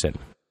submissive person.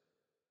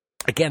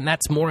 Again,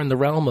 that's more in the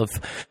realm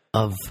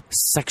of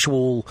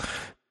sexual,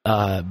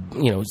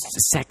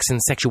 sex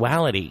and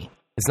sexuality.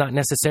 It's not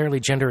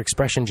necessarily gender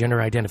expression,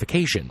 gender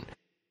identification.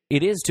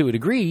 It is to a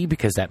degree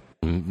because that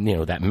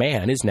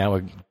man is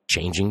now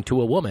changing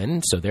to a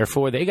woman, so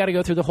therefore they got to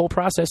go through the whole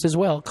process as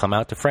well. Come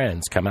out to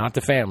friends, come out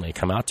to family,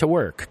 come out to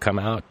work, come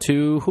out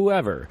to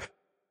whoever.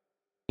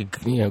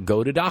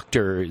 Go to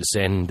doctors,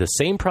 and the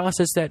same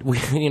process that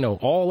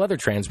all other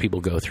trans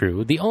people go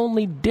through. The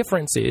only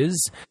difference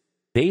is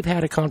they've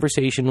had a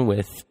conversation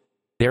with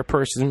their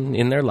person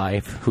in their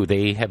life who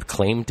they have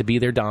claimed to be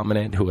their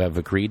dominant, who have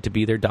agreed to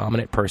be their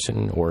dominant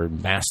person or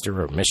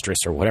master or mistress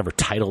or whatever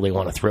title they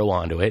want to throw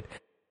onto it.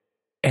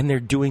 And they're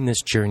doing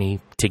this journey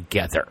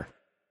together.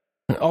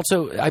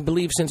 Also, I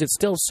believe since it's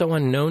still so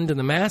unknown to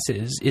the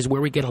masses is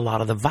where we get a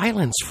lot of the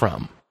violence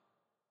from.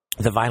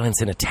 The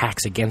violence and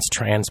attacks against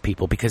trans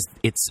people because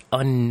it's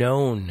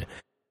unknown.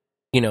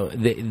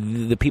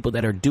 The people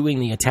that are doing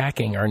the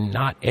attacking are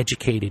not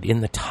educated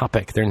in the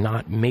topic. They're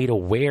not made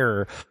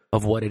aware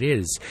of what it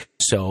is.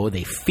 So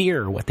they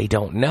fear what they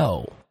don't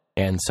know.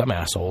 And some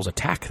assholes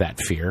attack that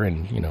fear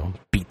and,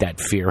 beat that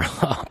fear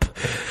up.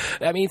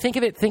 I mean, think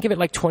of it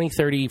like 20,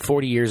 30,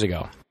 40 years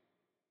ago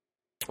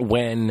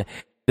when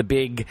the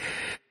big,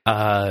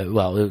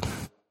 30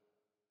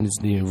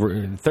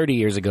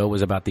 years ago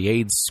was about the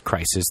AIDS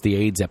crisis, the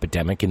AIDS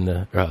epidemic in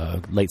the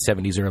late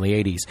 70s, early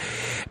 80s.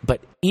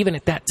 But even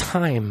at that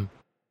time,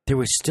 there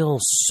was still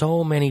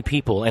so many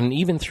people, and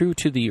even through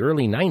to the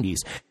early 90s,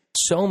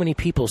 so many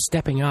people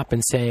stepping up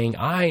and saying,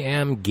 I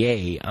am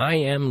gay, I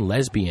am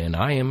lesbian,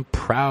 I am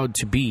proud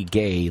to be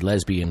gay,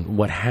 lesbian,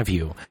 what have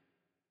you.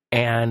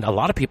 And a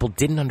lot of people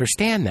didn't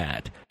understand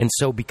that. And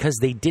so because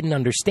they didn't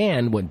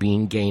understand what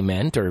being gay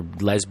meant or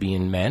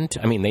lesbian meant,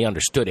 they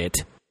understood it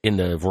in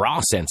the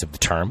raw sense of the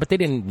term, but they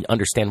didn't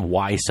understand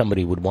why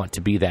somebody would want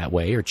to be that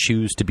way or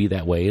choose to be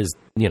that way as,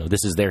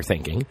 this is their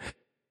thinking.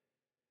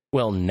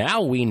 Well,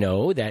 now we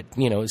know that,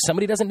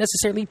 somebody doesn't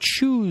necessarily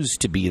choose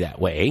to be that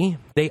way.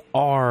 They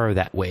are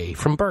that way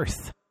from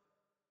birth.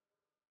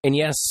 And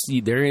yes,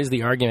 there is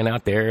the argument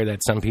out there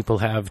that some people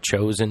have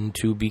chosen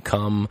to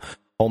become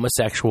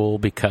homosexual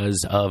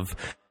because of,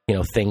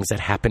 things that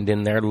happened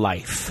in their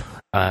life.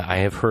 I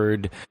have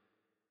heard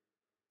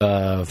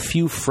a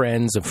few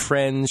friends of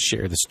friends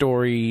share the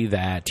story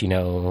that,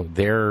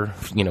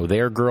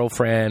 their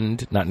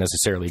girlfriend, not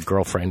necessarily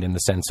girlfriend in the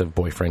sense of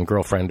boyfriend,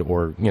 girlfriend,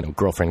 or,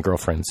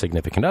 girlfriend,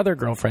 significant other,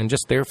 girlfriend,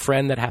 just their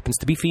friend that happens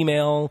to be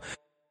female,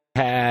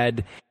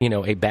 had,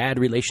 a bad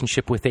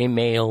relationship with a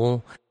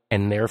male.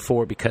 And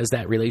therefore, because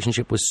that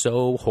relationship was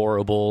so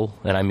horrible,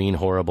 and I mean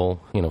horrible,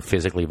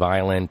 physically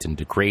violent and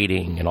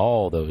degrading and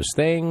all those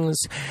things,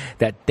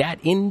 that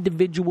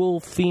individual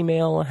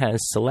female has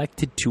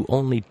selected to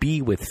only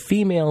be with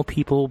female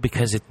people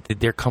because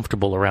they're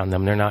comfortable around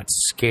them. They're not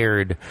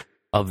scared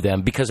of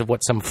them because of what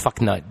some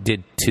fucknut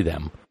did to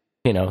them.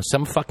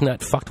 Some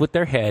fucknut fucked with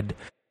their head,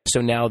 so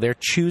now they're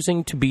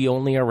choosing to be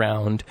only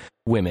around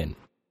women.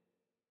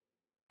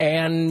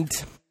 And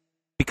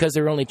because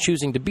they're only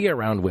choosing to be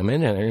around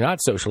women and they're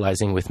not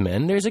socializing with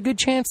men, there's a good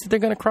chance that they're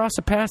going to cross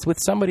a path with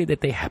somebody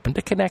that they happen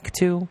to connect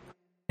to,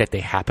 that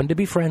they happen to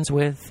be friends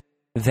with,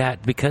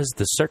 that because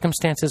the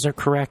circumstances are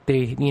correct,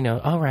 they,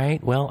 all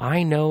right, well,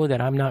 I know that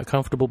I'm not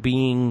comfortable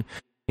being,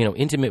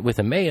 intimate with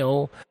a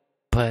male,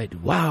 but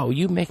wow,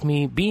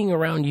 being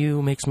around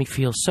you makes me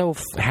feel so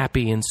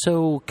happy and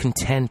so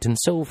content and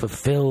so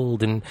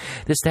fulfilled and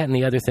this, that, and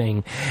the other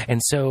thing. And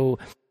so,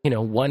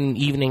 one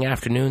evening,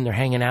 afternoon, they're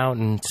hanging out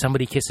and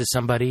somebody kisses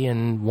somebody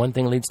and one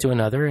thing leads to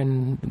another.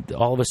 And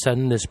all of a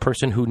sudden, this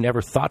person who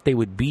never thought they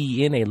would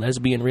be in a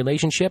lesbian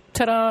relationship,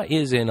 ta-da,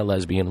 is in a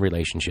lesbian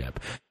relationship.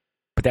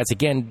 But that's,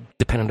 again,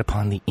 dependent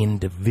upon the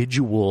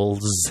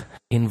individuals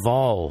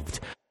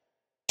involved.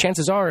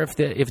 Chances are,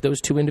 if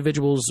those two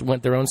individuals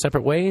went their own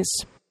separate ways,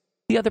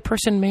 the other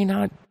person may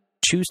not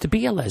choose to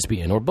be a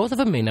lesbian, or both of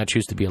them may not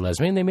choose to be a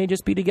lesbian. They may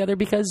just be together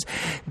because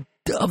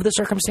of the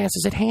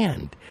circumstances at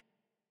hand.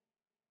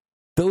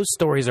 Those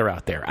stories are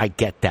out there. I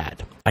get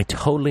that. I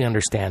totally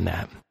understand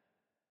that.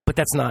 But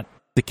that's not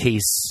the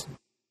case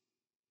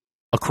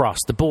across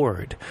the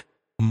board.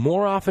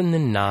 More often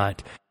than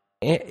not,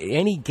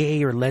 any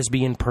gay or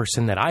lesbian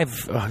person that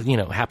I've,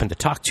 happened to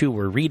talk to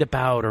or read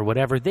about or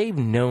whatever, they've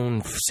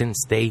known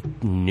since they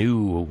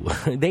knew.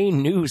 They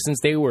knew since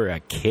they were a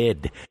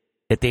kid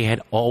that they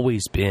had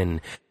always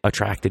been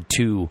attracted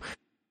to,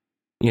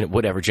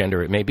 whatever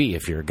gender it may be.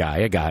 If you're a guy,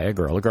 a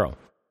girl, a girl.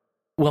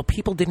 Well,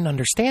 people didn't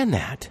understand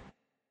that,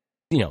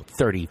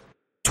 30,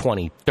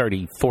 20,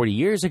 30, 40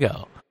 years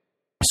ago.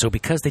 So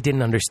because they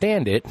didn't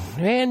understand it,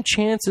 and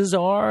chances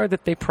are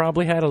that they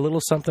probably had a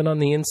little something on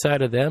the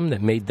inside of them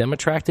that made them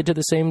attracted to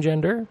the same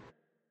gender,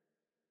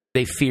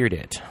 they feared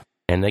it.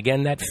 And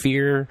again, that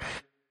fear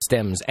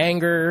stems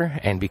anger,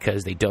 and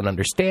because they don't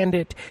understand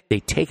it, they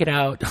take it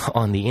out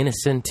on the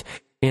innocent,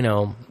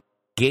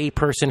 gay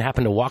person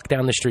happened to walk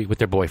down the street with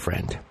their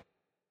boyfriend.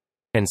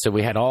 And so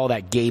we had all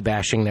that gay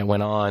bashing that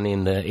went on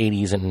in the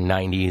 80s and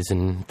 90s,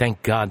 and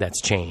thank God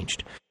that's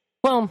changed.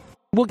 Well,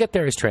 we'll get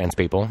there as trans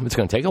people. It's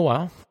going to take a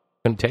while.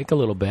 It's going to take a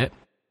little bit.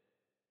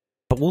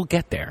 But we'll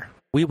get there.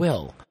 We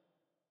will.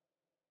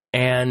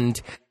 And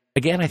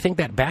again, I think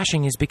that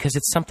bashing is because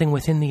it's something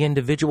within the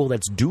individual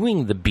that's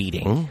doing the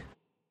beating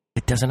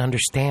that doesn't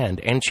understand.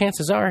 And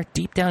chances are,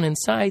 deep down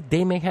inside,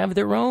 they may have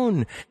their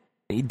own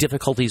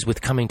difficulties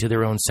with coming to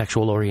their own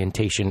sexual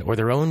orientation or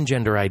their own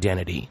gender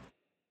identity.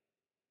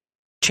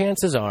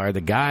 Chances are,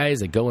 the guys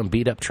that go and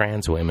beat up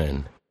trans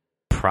women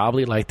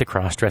probably like to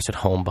cross-dress at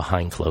home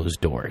behind closed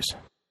doors.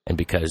 And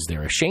because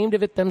they're ashamed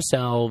of it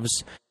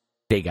themselves,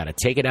 they got to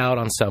take it out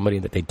on somebody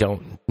that they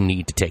don't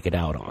need to take it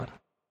out on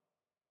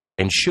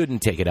and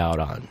shouldn't take it out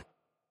on.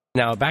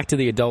 Now, back to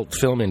the adult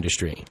film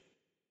industry.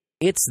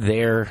 It's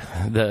there,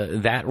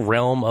 that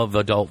realm of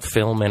adult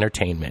film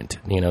entertainment,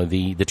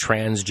 the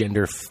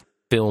transgender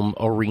film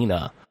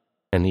arena.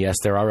 And yes,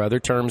 there are other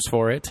terms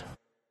for it,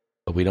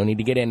 but we don't need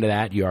to get into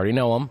that. You already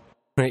know them.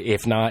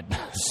 If not,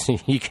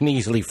 you can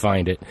easily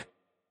find it.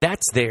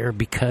 That's there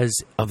because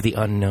of the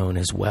unknown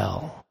as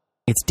well.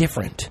 It's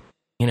different.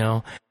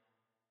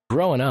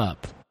 Growing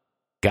up,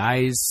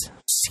 guys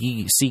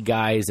see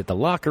guys at the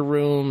locker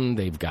room.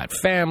 They've got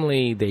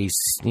family. They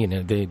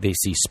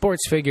see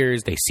sports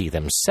figures. They see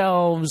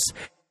themselves.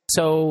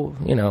 So,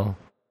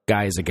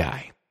 guy's a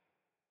guy.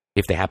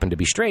 If they happen to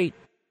be straight,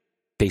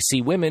 they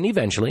see women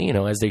eventually,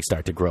 as they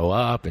start to grow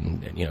up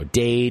and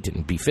date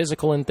and be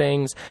physical and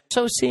things.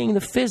 So seeing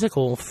the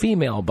physical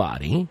female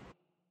body,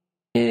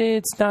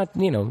 it's not,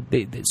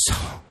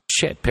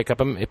 pick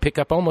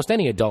up almost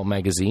any adult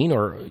magazine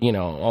or,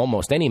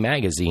 almost any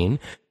magazine,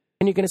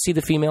 and you're going to see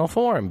the female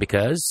form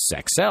because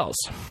sex sells.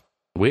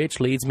 Which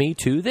leads me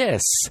to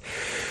this.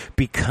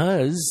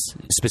 Because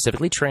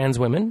specifically trans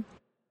women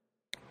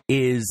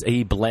is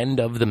a blend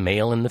of the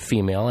male and the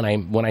female.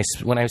 And when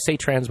I say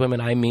trans women,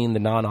 I mean the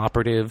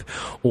non-operative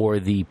or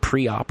the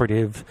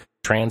pre-operative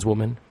trans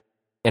woman.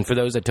 And for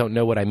those that don't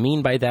know what I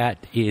mean by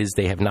that is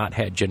they have not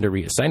had gender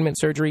reassignment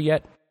surgery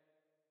yet,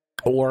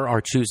 or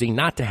are choosing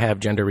not to have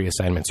gender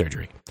reassignment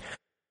surgery.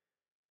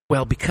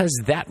 Well, because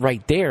that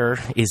right there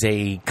is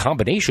a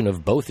combination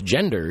of both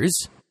genders,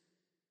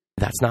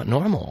 that's not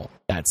normal.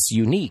 That's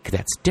unique.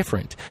 That's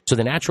different. So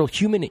the natural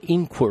human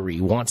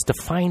inquiry wants to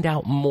find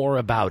out more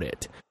about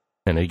it.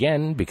 And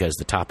again, because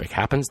the topic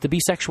happens to be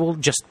sexual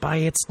just by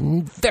its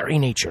very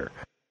nature,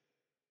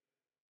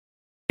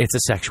 it's a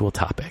sexual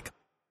topic.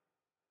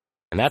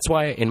 And that's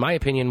why, in my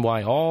opinion,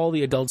 why all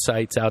the adult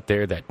sites out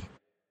there that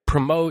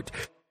promote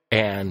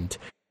and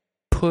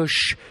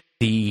push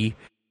the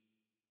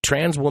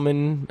trans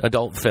woman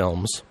adult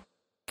films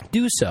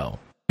do so.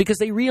 Because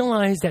they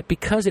realize that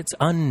because it's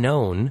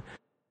unknown,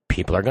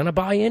 people are going to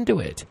buy into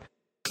it.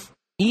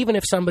 Even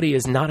if somebody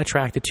is not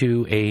attracted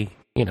to a,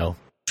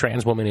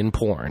 trans woman in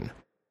porn,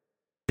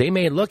 they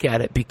may look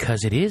at it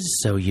because it is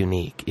so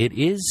unique. It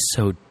is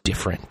so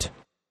different.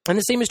 And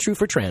the same is true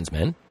for trans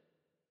men.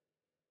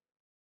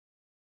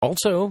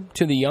 Also,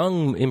 to the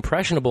young,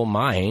 impressionable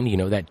mind,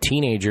 that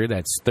teenager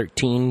that's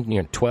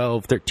 13,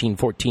 12, 13,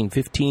 14,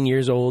 15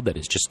 years old that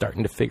is just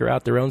starting to figure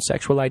out their own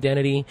sexual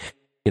identity.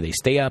 They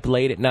stay up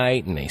late at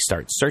night and they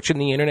start searching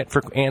the internet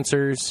for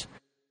answers.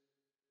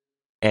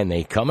 And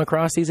they come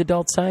across these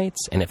adult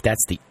sites. And if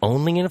that's the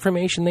only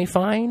information they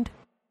find,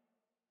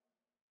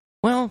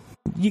 well,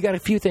 you got a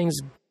few things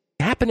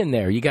happening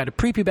there. You got a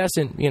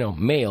prepubescent,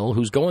 male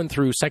who's going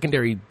through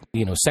secondary,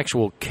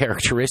 sexual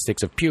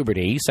characteristics of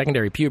puberty,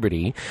 secondary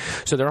puberty.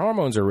 So their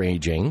hormones are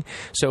raging.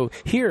 So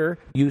here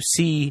you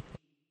see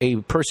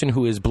a person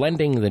who is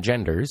blending the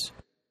genders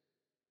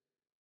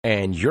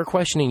and you're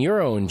questioning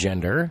your own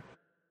gender.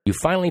 You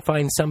finally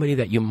find somebody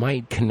that you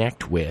might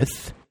connect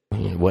with,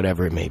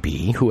 whatever it may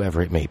be,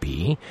 whoever it may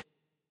be.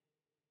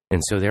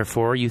 And so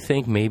therefore you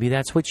think maybe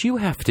that's what you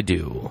have to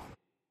do.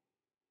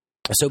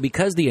 So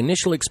because the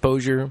initial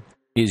exposure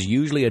is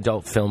usually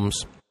adult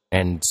films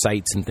and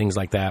sites and things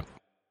like that,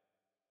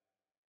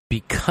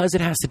 because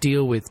it has to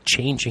deal with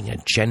changing a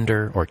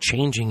gender or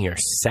changing your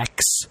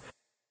sex,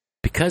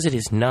 because it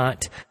is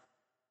not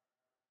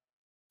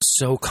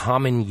so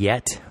common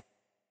yet,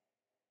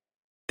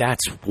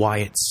 that's why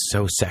it's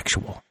so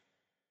sexual,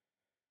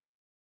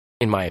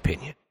 in my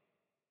opinion.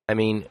 I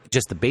mean,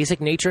 just the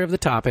basic nature of the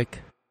topic,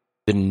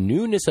 the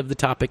newness of the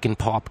topic in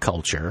pop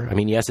culture. I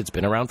mean, yes, it's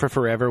been around for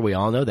forever. We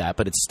all know that,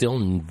 but it's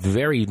still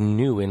very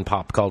new in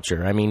pop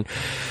culture. I mean,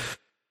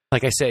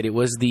 like I said, it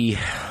was the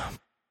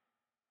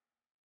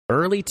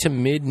early to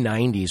mid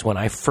 90s when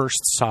I first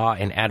saw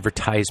an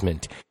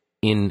advertisement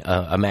in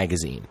a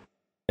magazine.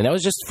 And that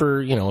was just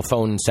for, a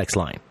phone sex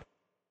line.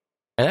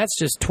 And that's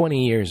just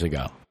 20 years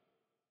ago,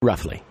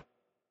 roughly.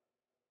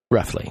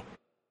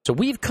 So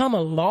we've come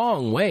a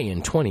long way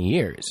in 20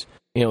 years,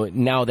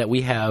 now that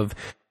we have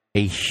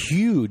a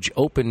huge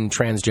open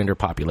transgender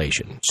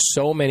population.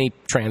 So many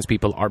trans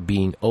people are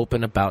being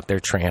open about their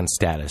trans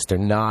status. They're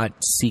not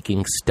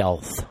seeking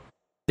stealth.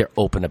 They're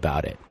open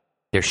about it.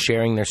 They're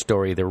sharing their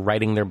story. They're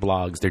writing their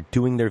blogs. They're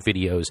doing their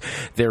videos.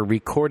 They're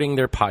recording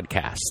their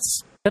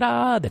podcasts.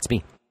 Ta-da! That's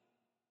me.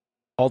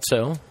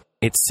 Also,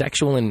 it's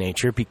sexual in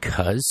nature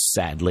because,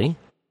 sadly,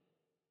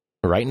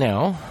 right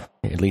now,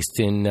 at least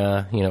in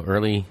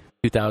early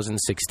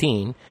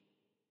 2016,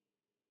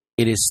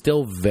 it is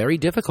still very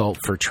difficult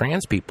for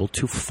trans people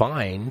to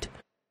find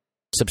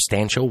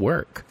substantial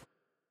work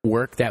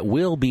that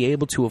will be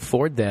able to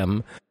afford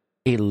them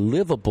a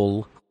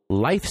livable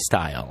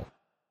lifestyle.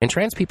 And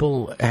trans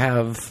people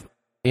have,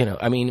 you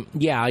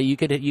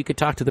could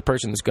talk to the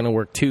person that's going to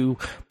work 2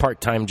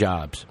 part-time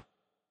jobs,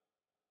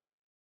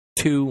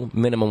 2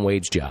 minimum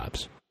wage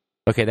jobs.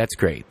 Okay, that's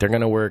great. They're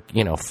going to work,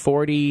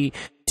 40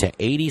 to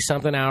 80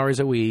 something hours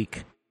a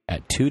week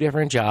at 2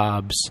 different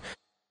jobs,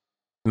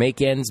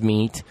 make ends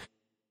meet.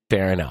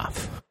 Fair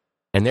enough.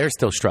 And they're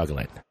still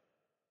struggling.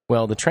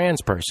 Well, the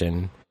trans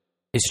person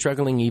is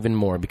struggling even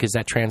more because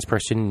that trans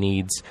person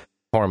needs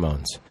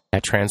hormones.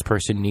 That trans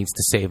person needs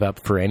to save up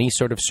for any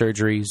sort of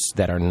surgeries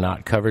that are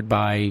not covered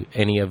by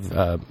any of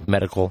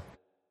medical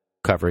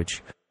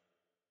coverage.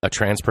 A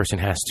trans person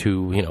has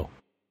to,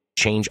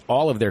 change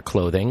all of their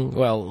clothing.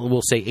 Well,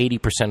 we'll say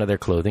 80% of their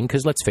clothing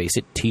because let's face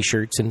it,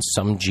 T-shirts and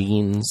some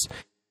jeans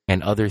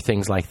and other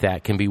things like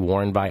that can be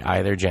worn by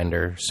either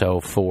gender. So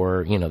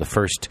for, the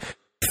first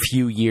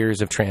few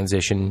years of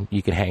transition,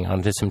 you can hang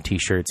on to some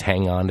T-shirts,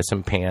 hang on to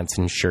some pants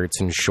and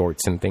shirts and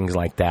shorts and things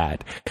like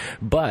that.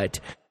 But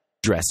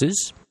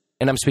dresses,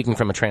 and I'm speaking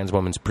from a trans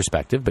woman's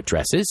perspective, but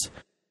dresses,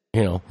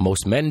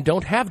 most men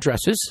don't have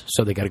dresses,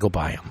 so they got to go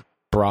buy them.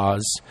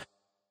 Bras,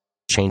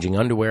 changing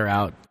underwear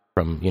out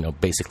from,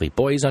 basically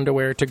boys'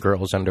 underwear to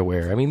girls'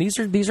 underwear. I mean,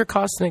 these are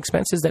costs and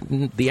expenses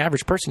that the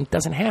average person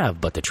doesn't have,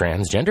 but the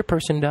transgender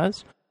person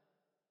does.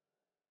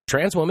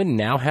 Trans woman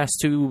now has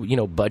to,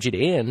 budget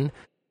in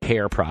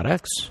hair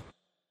products,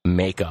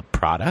 makeup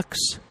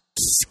products,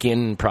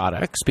 skin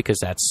products, because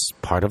that's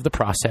part of the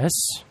process.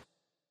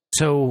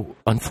 So,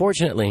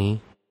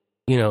 unfortunately,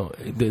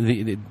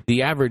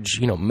 the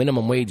average,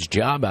 minimum wage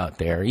job out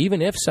there,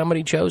 even if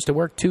somebody chose to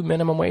work 2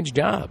 minimum wage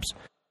jobs,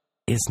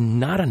 is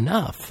not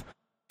enough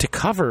to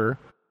cover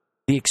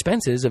the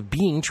expenses of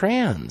being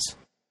trans.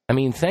 I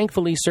mean,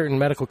 thankfully, certain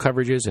medical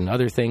coverages and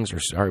other things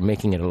are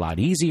making it a lot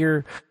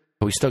easier,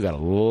 but we still got a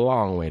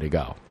long way to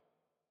go.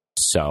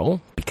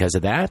 So, because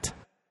of that,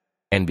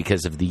 and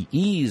because of the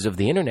ease of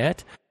the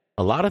internet,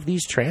 a lot of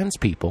these trans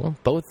people,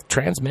 both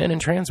trans men and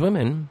trans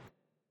women,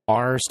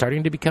 are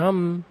starting to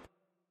become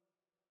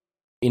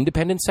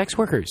independent sex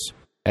workers,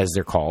 as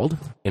they're called.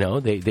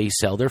 They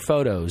sell their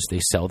photos,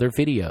 they sell their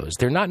videos.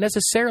 They're not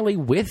necessarily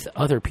with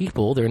other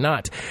people. They're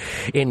not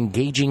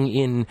engaging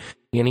in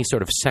any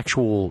sort of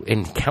sexual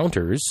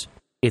encounters.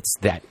 It's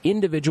that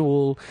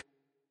individual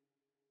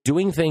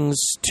doing things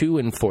to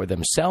and for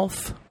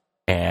themselves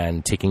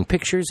and taking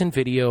pictures and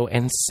video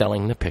and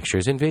selling the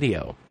pictures and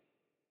video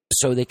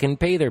so they can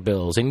pay their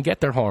bills and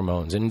get their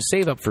hormones and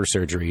save up for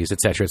surgeries,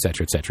 etc.,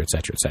 etc., etc.,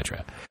 etc.,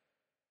 etc.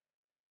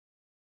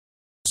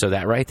 So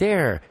that right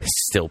there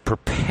still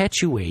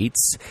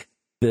perpetuates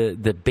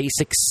the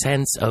basic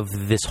sense of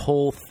this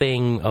whole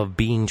thing of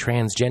being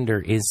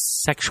transgender is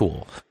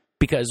sexual.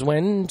 Because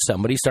when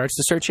somebody starts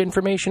to search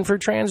information for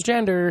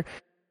transgender,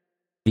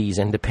 these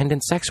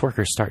independent sex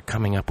workers start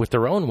coming up with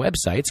their own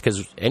websites,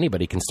 because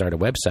anybody can start a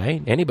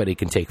website, anybody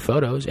can take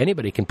photos,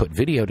 anybody can put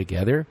video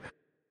together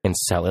and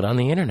sell it on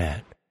the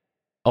internet.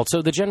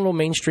 Also, the general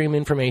mainstream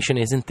information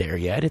isn't there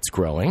yet. It's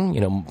growing.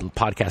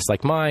 Podcasts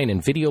like mine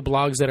and video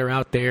blogs that are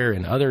out there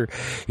and other,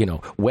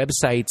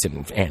 websites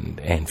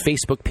and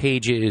Facebook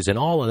pages and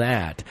all of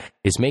that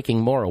is making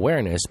more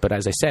awareness. But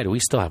as I said, we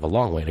still have a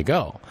long way to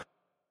go.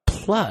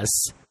 Plus,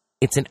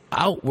 it's an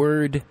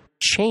outward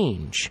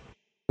change.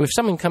 If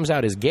someone comes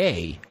out as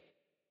gay,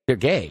 they're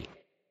gay.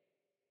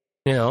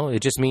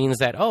 It just means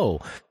that,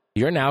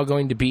 you're now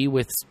going to be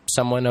with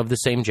someone of the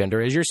same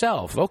gender as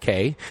yourself.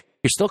 Okay.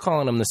 You're still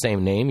calling them the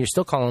same name. You're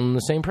still calling them the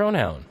same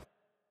pronoun.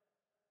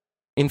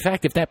 In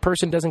fact, if that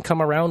person doesn't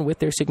come around with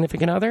their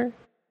significant other,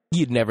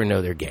 you'd never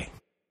know they're gay.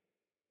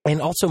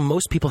 And also,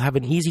 most people have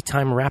an easy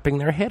time wrapping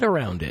their head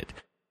around it.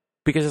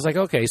 Because it's like,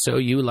 okay, so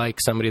you like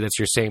somebody that's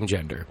your same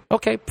gender.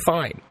 Okay,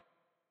 fine.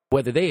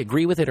 Whether they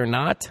agree with it or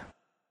not,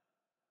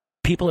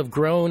 people have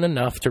grown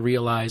enough to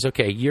realize,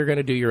 okay, you're going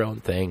to do your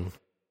own thing.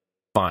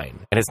 Fine.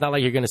 And it's not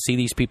like you're going to see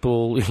these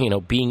people,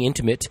 being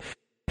intimate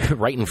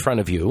right in front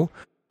of you.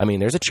 I mean,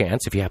 there's a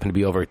chance if you happen to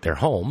be over at their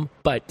home,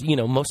 but,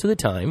 most of the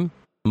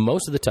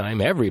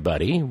time,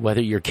 everybody,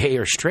 whether you're gay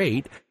or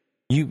straight,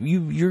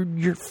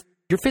 you're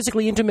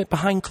physically intimate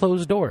behind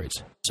closed doors.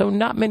 So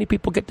not many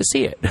people get to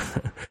see it.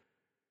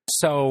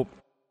 So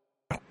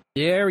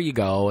there you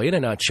go. In a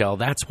nutshell,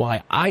 that's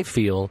why I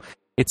feel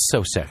it's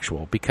so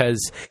sexual,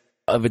 because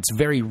of its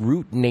very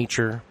root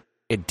nature.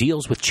 It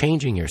deals with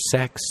changing your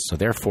sex, so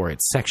therefore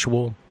it's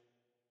sexual.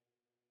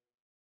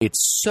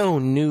 It's so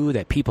new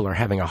that people are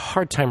having a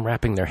hard time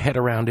wrapping their head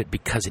around it,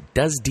 because it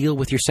does deal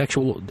with your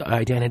sexual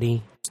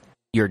identity,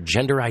 your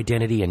gender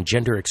identity and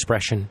gender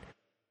expression.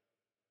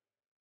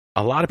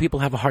 A lot of people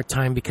have a hard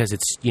time because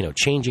it's,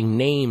 changing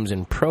names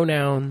and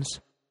pronouns.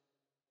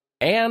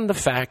 And the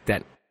fact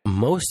that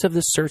most of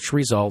the search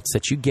results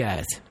that you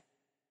get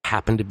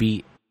happen to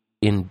be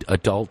in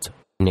adult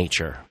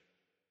nature.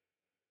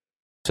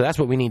 So that's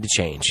what we need to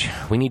change.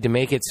 We need to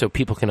make it so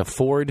people can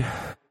afford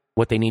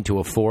what they need to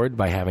afford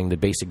by having the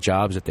basic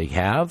jobs that they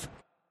have,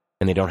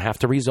 and they don't have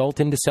to result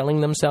into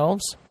selling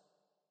themselves.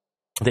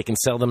 They can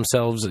sell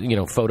themselves,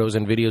 photos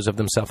and videos of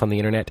themselves on the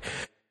internet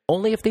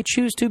only if they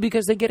choose to,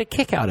 because they get a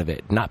kick out of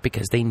it, not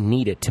because they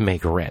need it to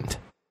make rent.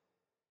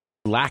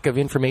 Lack of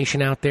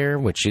information out there,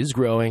 which is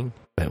growing,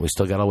 but we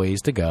still got a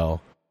ways to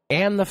go.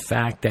 And the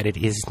fact that it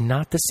is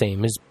not the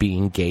same as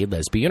being gay,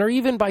 lesbian, or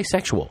even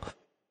bisexual.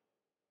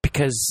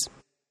 Because,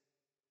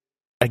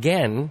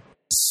 again,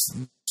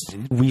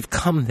 we've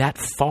come that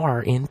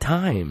far in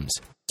times.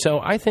 So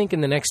I think in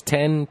the next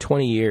 10,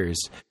 20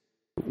 years,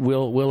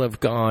 we'll have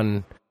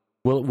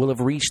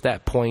reached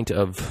that point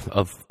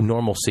of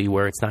normalcy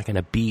where it's not going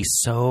to be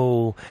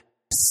so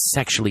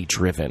sexually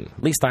driven.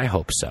 At least I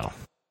hope so.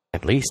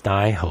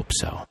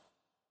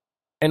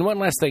 And one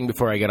last thing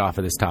before I get off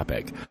of this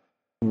topic.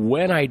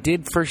 When I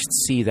did first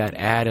see that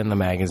ad in the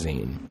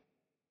magazine,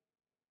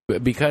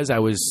 because I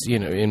was,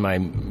 in my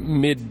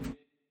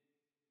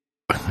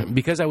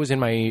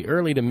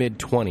early to mid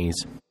 20s,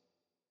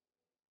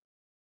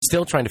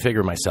 still trying to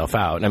figure myself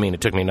out. I mean,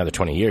 it took me another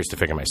 20 years to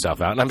figure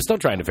myself out, and I'm still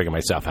trying to figure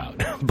myself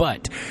out.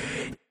 But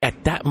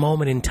at that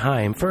moment in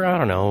time, for, I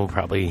don't know,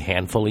 probably a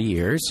handful of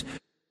years,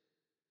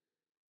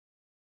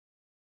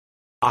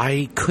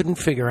 I couldn't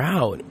figure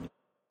out,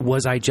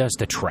 was I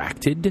just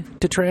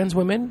attracted to trans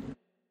women?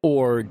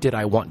 Or did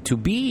I want to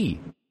be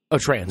a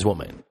trans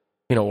woman?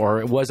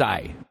 Or was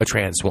I a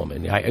trans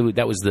woman?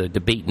 That was the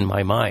debate in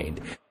my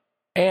mind.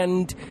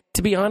 And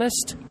to be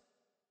honest,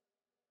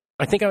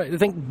 I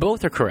think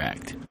both are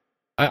correct.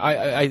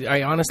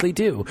 I honestly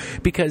do.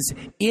 Because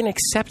in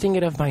accepting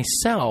it of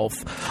myself,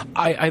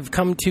 I've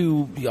come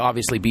to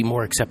obviously be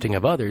more accepting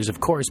of others,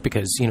 of course,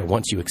 because,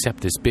 once you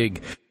accept this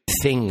big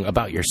thing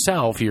about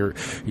yourself, you're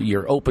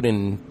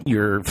opening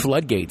your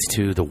floodgates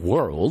to the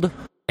world.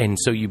 And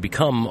so you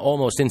become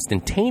almost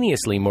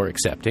instantaneously more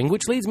accepting,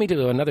 which leads me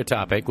to another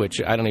topic,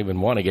 which I don't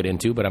even want to get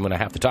into, but I'm going to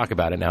have to talk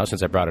about it now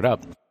since I brought it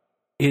up,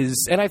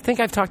 and I think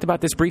I've talked about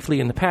this briefly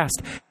in the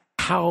past,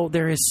 how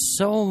there is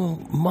so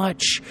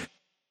much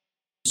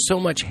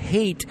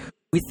hate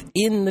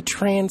within the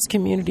trans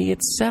community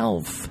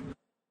itself.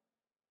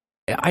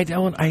 I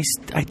don't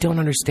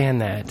understand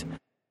that.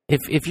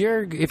 If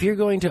you're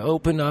going to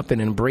open up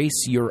and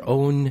embrace your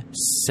own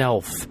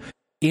self,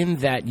 in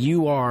that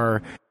you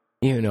are,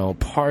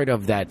 part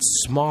of that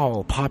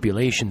small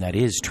population that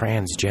is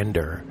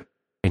transgender,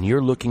 and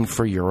you're looking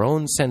for your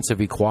own sense of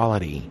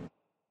equality,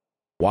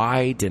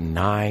 why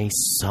deny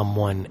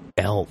someone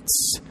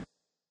else,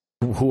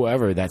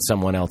 whoever that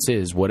someone else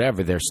is,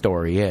 whatever their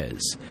story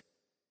is?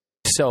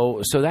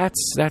 So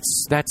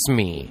that's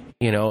me.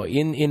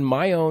 In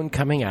my own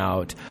coming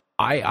out,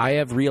 I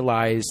have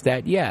realized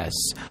that, yes,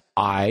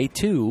 I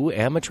too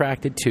am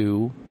attracted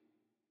to,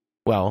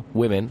 well,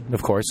 women,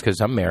 of course,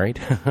 because I'm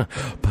married,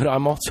 but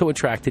I'm also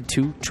attracted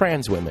to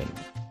trans women.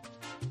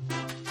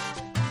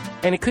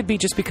 And it could be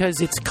just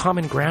because it's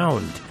common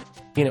ground.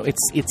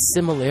 It's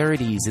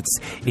similarities.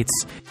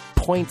 It's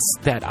points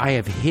that I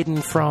have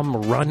hidden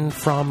from, run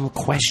from,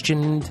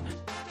 questioned,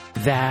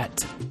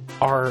 that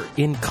are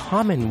in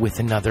common with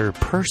another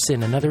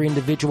person, another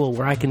individual,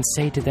 where I can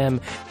say to them,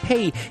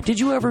 hey, did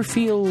you ever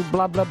feel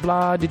blah, blah,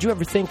 blah? Did you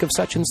ever think of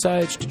such and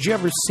such? Did you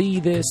ever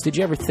see this? Did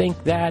you ever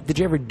think that? Did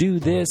you ever do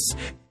this?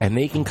 And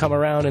they can come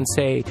around and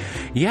say,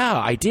 yeah,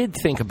 I did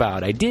think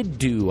about, I did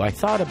do, I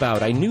thought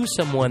about, I knew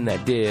someone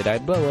that did,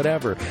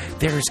 whatever.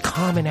 There's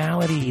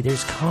commonality,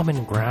 there's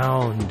common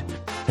ground.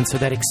 And so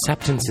that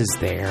acceptance is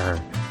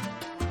there.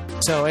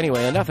 So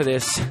anyway, enough of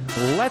this.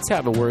 Let's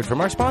have a word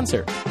from our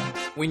sponsor.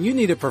 When you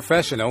need a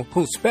professional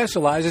who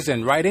specializes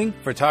in writing,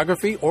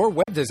 photography, or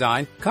web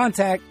design,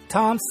 contact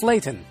Tom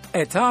Slayton.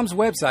 At Tom's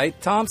website,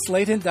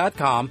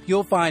 TomSlayton.com,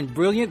 you'll find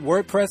brilliant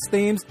WordPress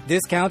themes,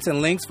 discounts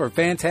and links for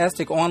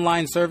fantastic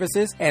online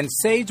services, and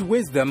sage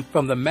wisdom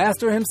from the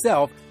master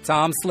himself,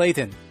 Tom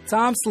Slayton.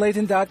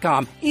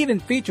 TomSlayton.com even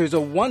features a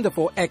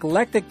wonderful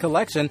eclectic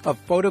collection of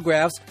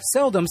photographs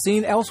seldom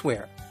seen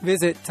elsewhere.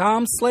 Visit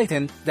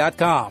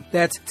TomSlayton.com.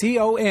 That's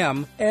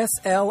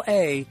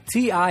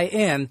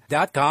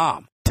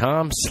TomSlaytin.com.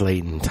 Tom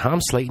Slayton,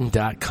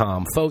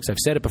 TomSlayton.com. Folks, I've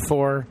said it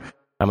before.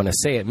 I'm going to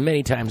say it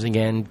many times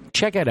again.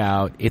 Check it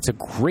out. It's a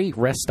great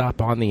rest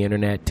stop on the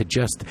internet to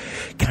just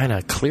kind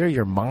of clear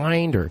your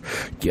mind or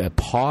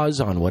pause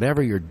on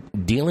whatever you're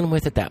dealing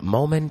with at that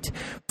moment.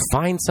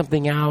 Find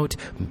something out.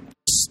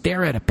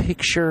 Stare at a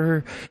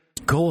picture.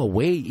 Go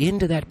away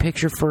into that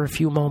picture for a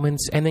few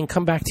moments and then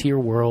come back to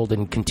your world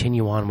and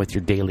continue on with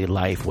your daily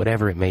life,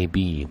 whatever it may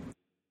be.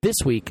 This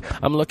week,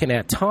 I'm looking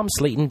at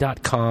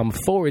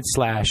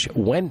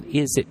TomSlayton.com/when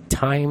is it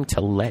time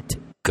to let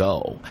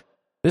go?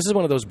 This is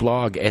one of those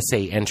blog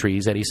essay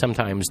entries that he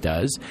sometimes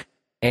does,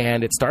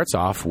 and it starts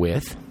off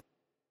with,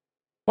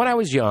 when I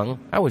was young,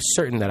 I was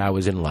certain that I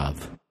was in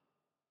love.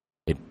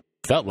 It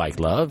felt like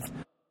love,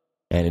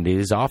 and it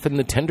is often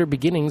the tender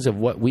beginnings of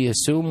what we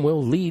assume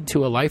will lead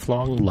to a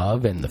lifelong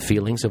love and the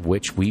feelings of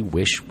which we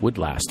wish would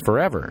last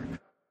forever.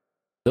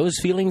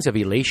 Those feelings of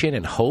elation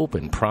and hope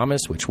and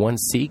promise which one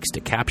seeks to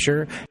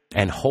capture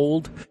and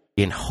hold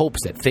in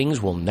hopes that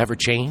things will never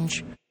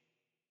change.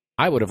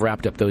 I would have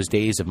wrapped up those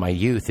days of my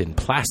youth in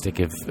plastic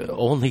if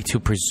only to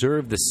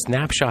preserve the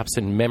snapshots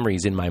and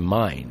memories in my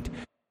mind,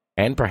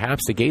 and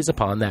perhaps to gaze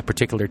upon that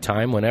particular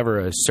time whenever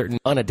a certain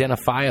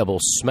unidentifiable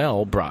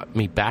smell brought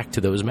me back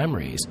to those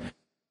memories.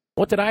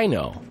 What did I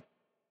know?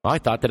 I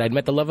thought that I'd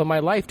met the love of my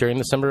life during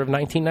the summer of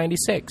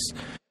 1996.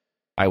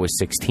 I was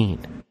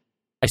 16.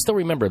 I still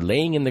remember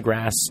laying in the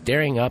grass,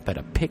 staring up at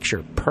a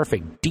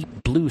picture-perfect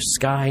deep blue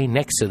sky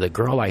next to the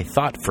girl I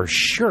thought for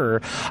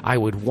sure I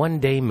would one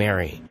day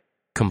marry,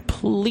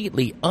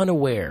 completely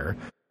unaware,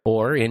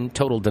 or in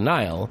total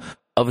denial,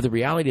 of the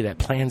reality that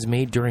plans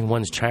made during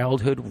one's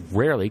childhood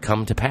rarely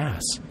come to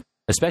pass,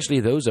 especially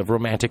those of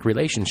romantic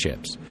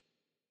relationships.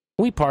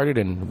 We parted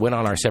and went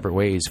on our separate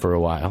ways for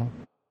a while.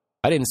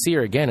 I didn't see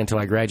her again until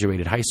I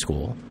graduated high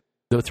school,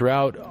 though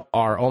throughout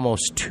our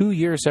almost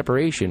 2-year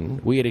separation,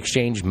 we had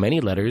exchanged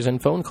many letters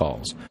and phone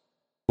calls.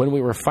 When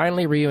we were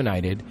finally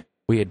reunited,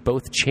 we had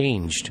both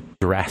changed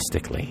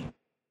drastically.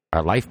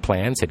 Our life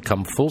plans had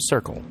come full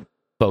circle,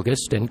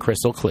 focused and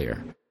crystal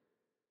clear,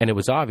 and it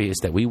was obvious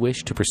that we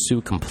wished to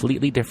pursue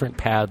completely different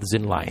paths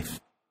in life.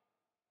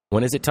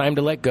 When is it time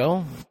to let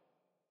go?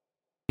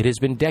 It has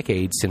been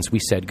decades since we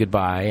said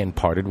goodbye and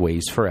parted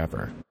ways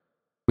forever.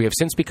 We have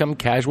since become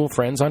casual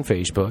friends on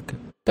Facebook,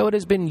 though it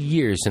has been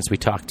years since we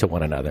talked to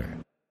one another.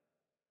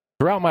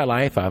 Throughout my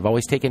life, I've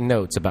always taken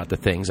notes about the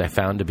things I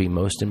found to be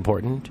most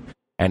important,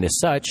 and as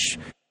such,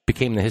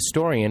 became the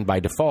historian by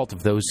default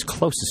of those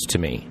closest to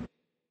me.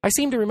 I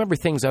seem to remember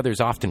things others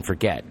often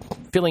forget,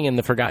 filling in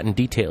the forgotten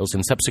details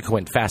and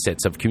subsequent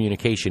facets of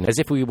communication as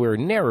if we were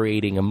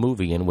narrating a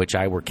movie in which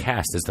I were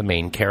cast as the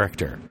main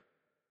character.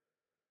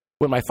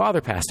 When my father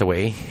passed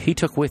away, he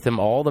took with him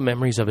all the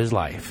memories of his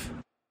life.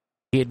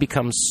 He had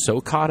become so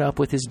caught up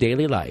with his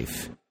daily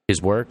life,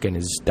 his work, and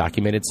his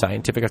documented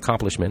scientific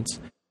accomplishments,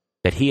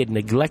 that he had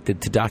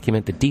neglected to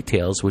document the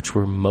details which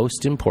were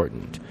most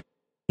important,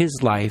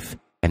 his life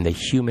and the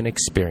human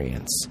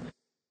experience,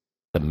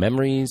 the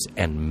memories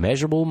and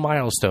measurable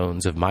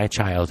milestones of my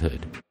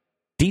childhood,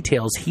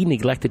 details he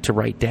neglected to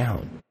write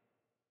down.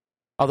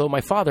 Although my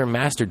father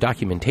mastered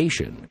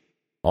documentation,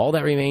 all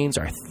that remains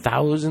are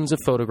thousands of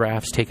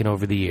photographs taken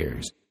over the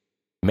years.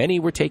 Many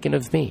were taken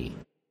of me.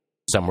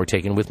 Some were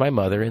taken with my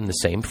mother in the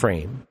same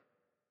frame.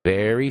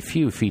 Very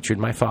few featured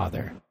my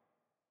father.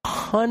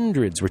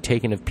 Hundreds were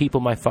taken of people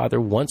my father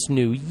once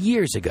knew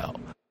years ago.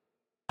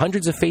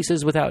 Hundreds of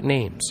faces without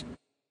names.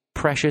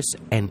 Precious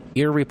and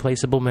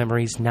irreplaceable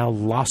memories now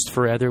lost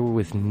forever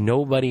with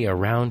nobody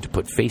around to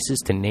put faces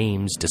to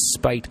names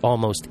despite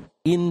almost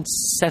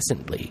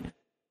incessantly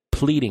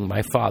pleading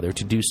my father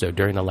to do so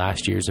during the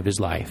last years of his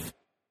life.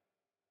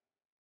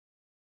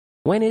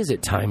 When is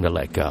it time to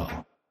let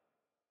go?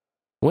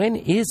 When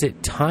is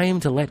it time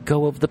to let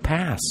go of the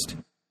past,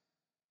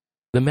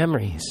 the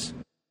memories,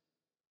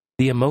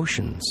 the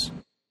emotions,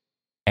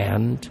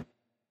 and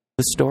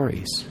the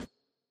stories?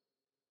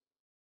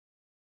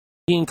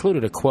 He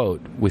included a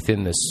quote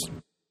within this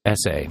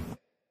essay.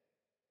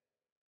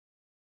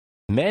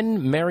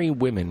 Men marry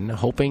women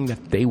hoping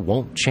that they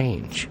won't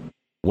change.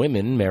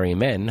 Women marry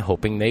men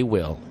hoping they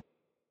will.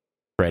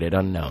 Credit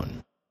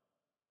unknown.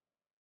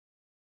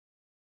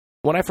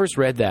 When I first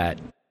read that,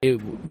 it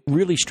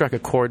really struck a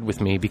chord with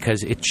me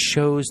because it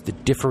shows the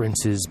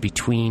differences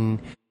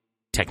between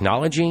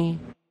technology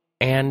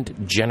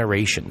and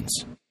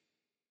generations.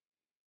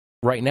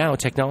 Right now,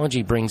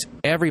 technology brings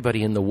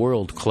everybody in the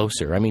world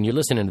closer. I mean, you're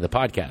listening to the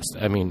podcast.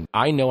 I mean,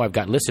 I know I've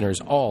got listeners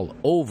all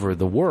over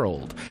the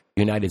world.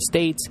 United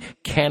States,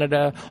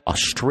 Canada,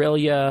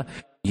 Australia,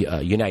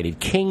 United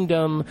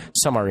Kingdom.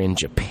 Some are in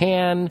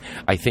Japan.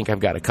 I think I've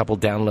got a couple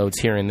downloads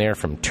here and there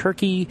from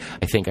Turkey.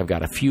 I think I've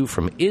got a few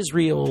from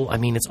Israel. I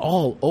mean, it's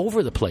all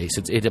over the place.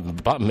 It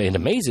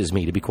amazes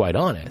me, to be quite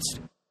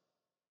honest.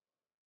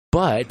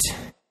 But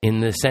in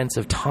the sense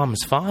of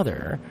Tom's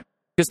father,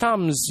 because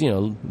Tom's,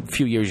 a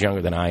few years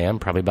younger than I am,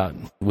 probably about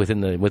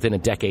within a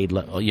decade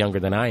younger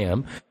than I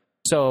am.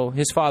 So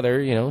his father,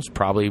 is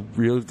probably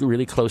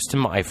really close to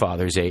my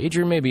father's age,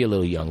 or maybe a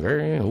little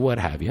younger, what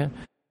have you.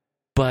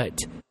 But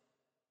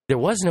there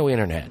was no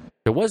internet.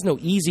 There was no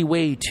easy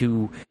way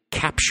to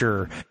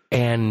capture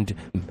and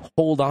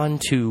hold on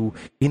to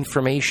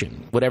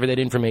information, whatever that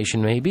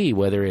information may be,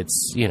 whether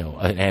it's,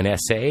 an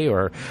essay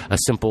or a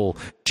simple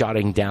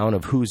jotting down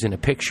of who's in a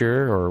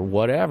picture or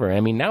whatever. I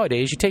mean,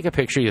 nowadays you take a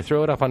picture, you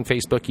throw it up on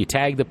Facebook, you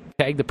tag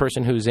the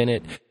person who's in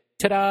it.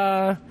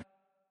 Ta-da!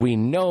 We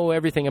know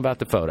everything about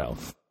the photo.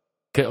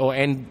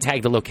 And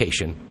tag the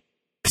location.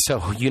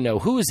 So you know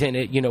who's in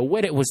it, you know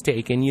when it was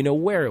taken, you know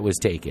where it was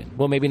taken.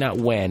 Well, maybe not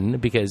when,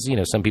 because,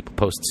 some people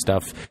post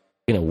stuff,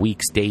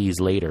 weeks, days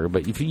later,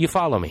 but if you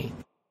follow me.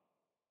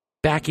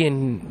 Back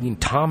in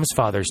Tom's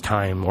father's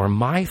time or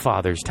my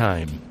father's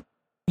time,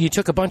 you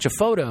took a bunch of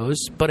photos,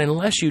 but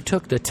unless you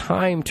took the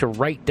time to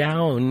write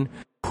down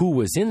who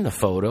was in the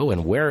photo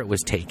and where it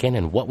was taken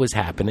and what was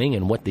happening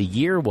and what the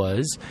year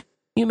was,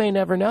 you may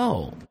never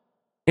know.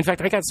 In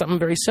fact, I got something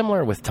very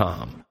similar with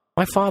Tom.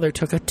 My father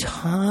took a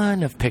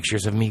ton of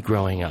pictures of me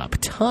growing up,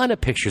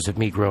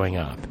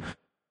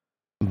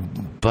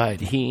 but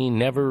he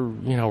never,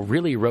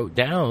 really wrote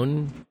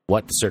down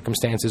what the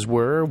circumstances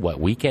were,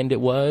 what weekend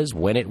it was,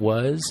 when it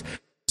was.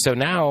 So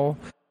now,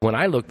 when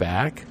I look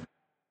back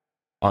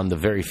on the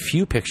very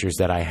few pictures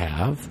that I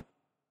have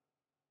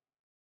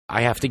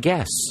to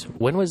guess.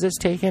 When was this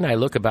taken? I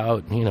look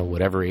about,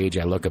 whatever age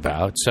I look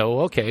about.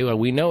 So, okay, well,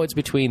 we know it's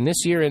between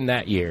this year and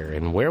that year.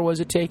 And where was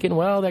it taken?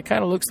 Well, that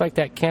kind of looks like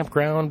that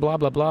campground, blah,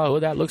 blah, blah. Oh,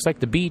 that looks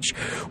like the beach.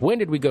 When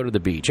did we go to the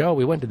beach? Oh,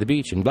 we went to the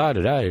beach and blah,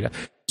 blah, blah, blah.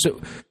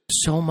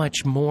 So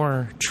much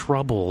more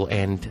trouble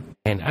and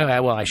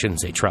I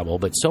shouldn't say trouble,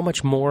 but so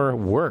much more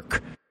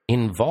work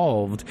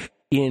involved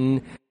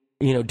in,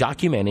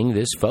 documenting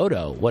this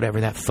photo,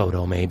 whatever that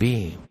photo may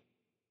be.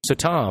 So,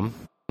 Tom,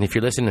 if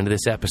you're listening to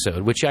this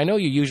episode, which I know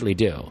you usually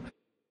do,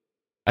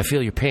 I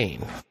feel your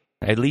pain.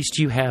 At least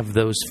you have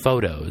those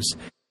photos,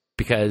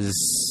 because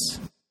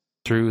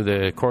through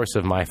the course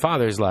of my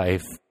father's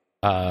life,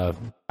 I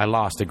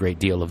lost a great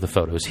deal of the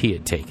photos he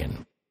had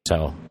taken.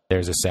 So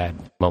there's a sad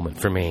moment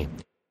for me.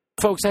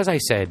 Folks, as I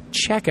said,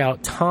 check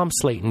out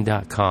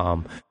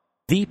TomSlayton.com,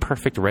 the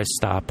perfect rest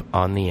stop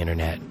on the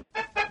internet.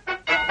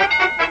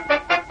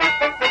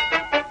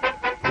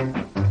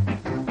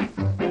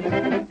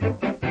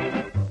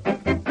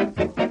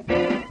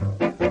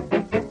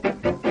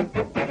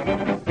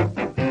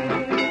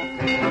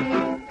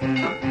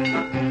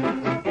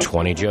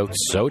 Funny jokes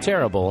so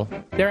terrible,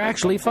 they're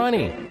actually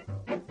funny.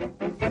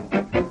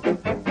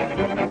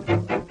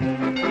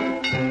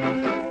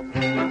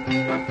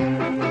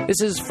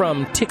 This is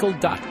from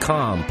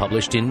Tickled.com,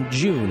 published in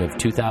June of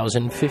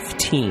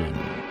 2015.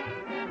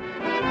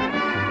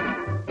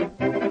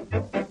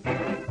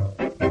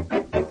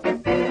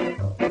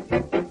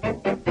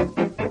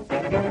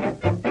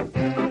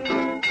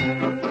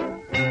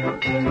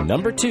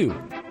 Number 2.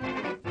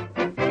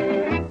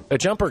 A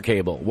jumper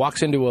cable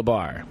walks into a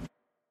bar.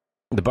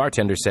 The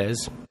bartender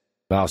says,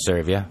 "I'll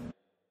serve you,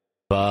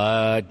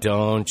 but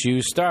don't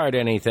you start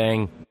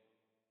anything."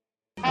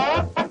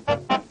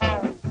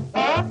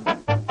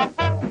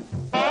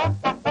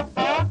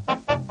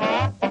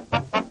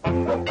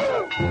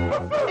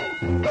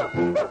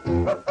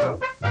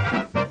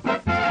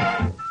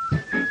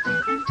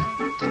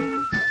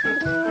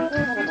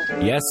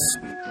 Yes,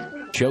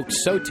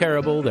 jokes so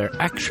terrible, they're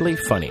actually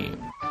funny.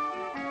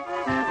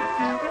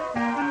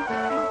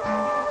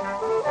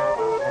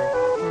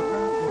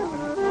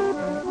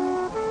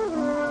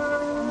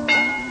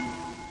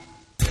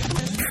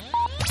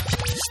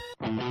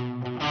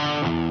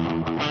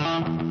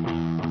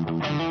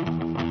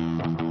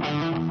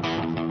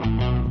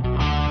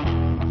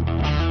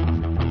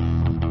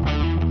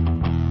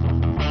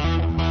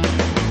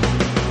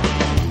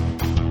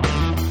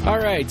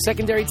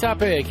 Secondary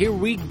topic. Here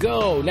we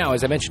go. Now,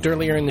 as I mentioned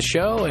earlier in the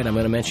show, and I'm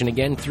going to mention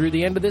again through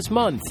the end of this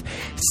month,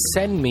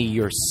 send me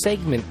your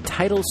segment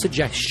title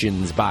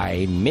suggestions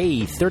by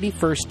May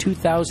 31st,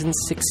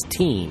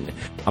 2016.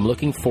 I'm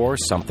looking for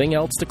something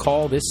else to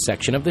call this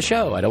section of the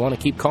show. I don't want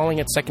to keep calling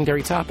it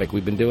secondary topic.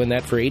 We've been doing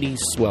that for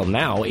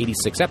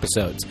 86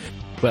 episodes.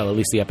 Well, at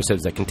least the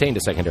episodes that contained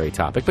a secondary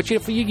topic. But you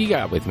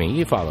got with me.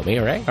 You follow me,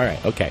 all right? All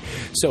right, okay.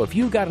 So if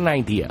you've got an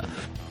idea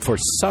for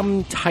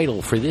some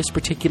title for this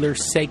particular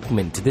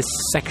segment, this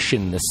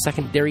section, the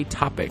secondary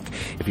topic,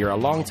 if you're a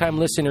long-time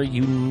listener,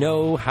 you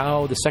know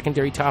how the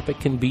secondary topic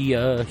can be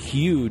a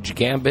huge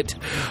gambit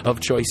of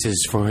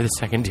choices for the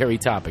secondary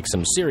topic.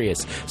 Some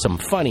serious, some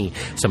funny,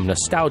 some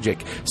nostalgic,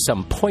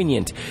 some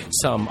poignant,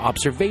 some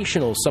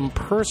observational, some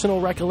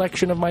personal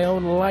recollection of my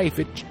own life.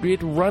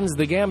 It runs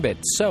the gambit.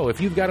 So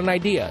if you've got an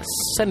idea,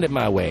 send it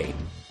my way.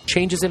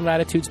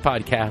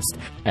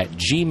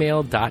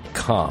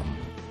 changesinlatitudespodcast@gmail.com.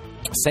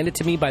 Send it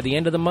to me by the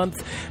end of the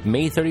month,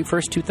 May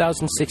 31st,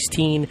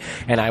 2016,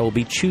 and I will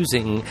be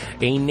choosing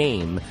a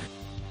name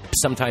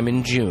sometime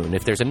in June.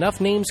 If there's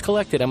enough names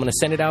collected, I'm going to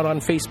send it out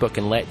on Facebook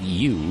and let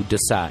you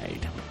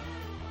decide.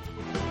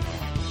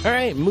 All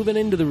right, moving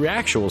into the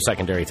actual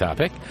secondary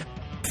topic,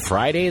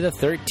 Friday the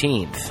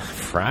 13th.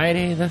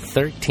 Friday the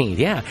 13th.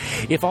 Yeah,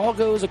 if all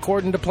goes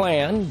according to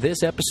plan,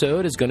 this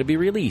episode is going to be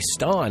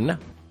released on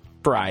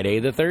Friday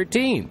the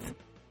 13th.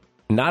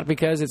 Not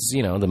because it's,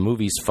 the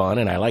movie's fun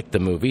and I like the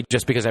movie,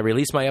 just because I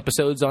release my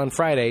episodes on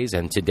Fridays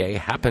and today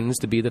happens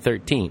to be the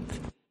 13th.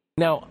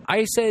 Now,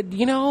 I said,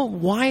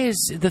 why is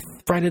the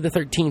Friday the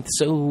 13th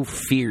so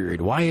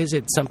feared? Why is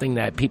it something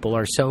that people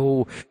are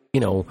so,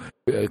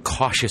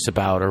 cautious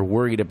about or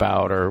worried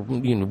about or,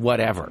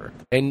 whatever?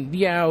 And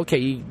yeah,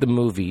 okay, the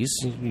movies,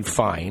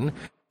 fine.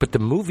 But the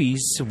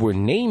movies were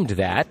named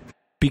that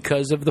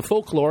because of the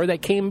folklore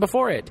that came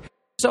before it.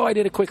 So I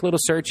did a quick little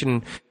search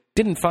and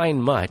didn't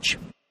find much.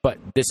 But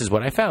this is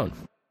what I found.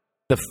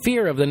 The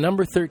fear of the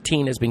number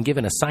 13 has been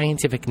given a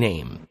scientific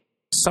name.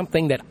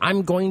 Something that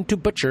I'm going to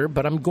butcher,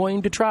 but I'm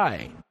going to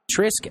try.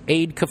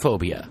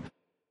 Triskaidekaphobia.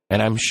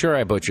 And I'm sure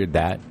I butchered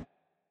that.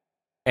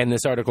 And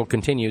this article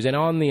continues. And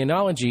on the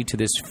analogy to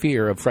this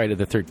fear of Friday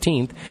the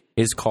 13th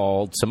is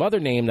called some other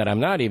name that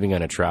I'm not even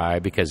going to try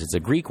because it's a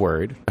Greek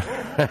word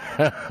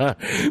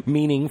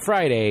meaning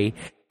Friday,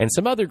 and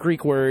some other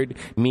Greek word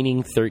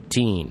meaning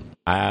 13.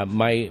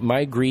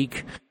 My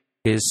Greek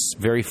is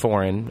very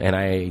foreign, and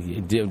I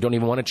don't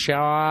even want to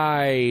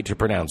try to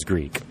pronounce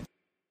Greek.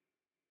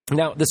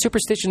 Now, the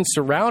superstitions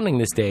surrounding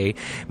this day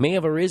may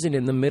have arisen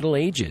in the Middle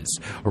Ages,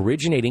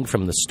 originating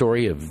from the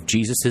story of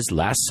Jesus'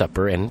 Last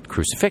Supper and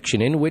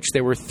crucifixion, in which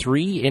there were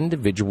 3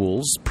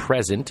 individuals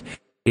present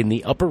in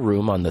the upper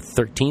room on the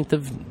 13th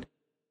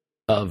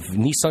of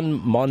Nisan,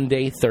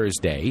 Monday,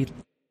 Thursday.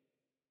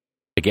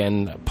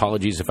 Again,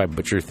 apologies if I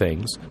butcher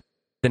things.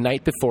 The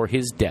night before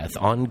his death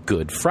on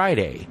Good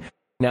Friday.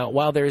 Now,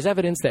 while there is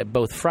evidence that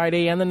both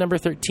Friday and the number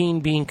 13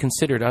 being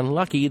considered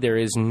unlucky, there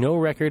is no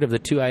record of the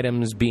 2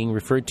 items being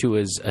referred to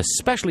as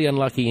especially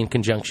unlucky in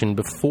conjunction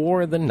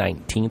before the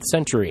 19th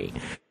century.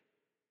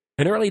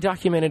 An early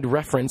documented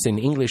reference in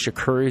English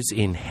occurs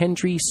in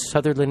Henry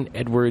Sutherland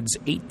Edwards'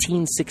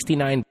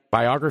 1869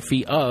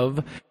 biography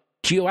of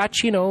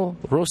Gioacchino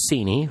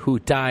Rossini, who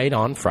died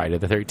on Friday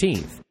the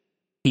 13th.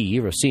 He,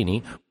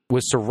 Rossini,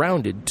 was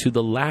surrounded to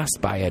the last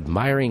by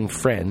admiring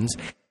friends,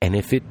 and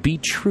if it be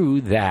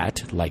true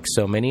that, like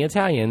so many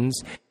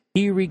Italians,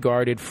 he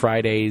regarded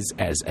Fridays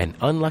as an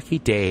unlucky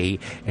day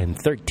and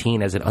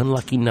 13 as an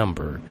unlucky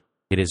number,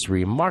 it is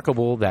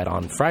remarkable that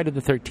on Friday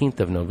the 13th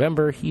of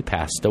November he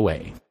passed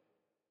away.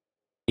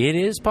 It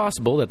is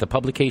possible that the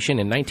publication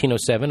in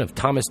 1907 of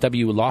Thomas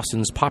W.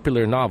 Lawson's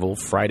popular novel,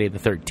 Friday the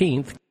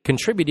 13th,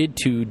 contributed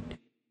to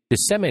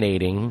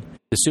disseminating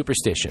the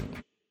superstition.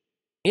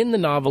 In the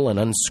novel, an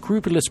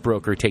unscrupulous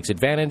broker takes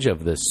advantage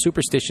of the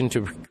superstition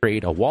to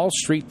create a Wall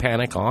Street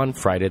panic on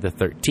Friday the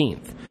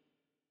 13th.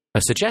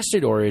 A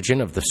suggested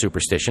origin of the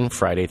superstition,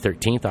 Friday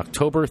 13th,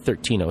 October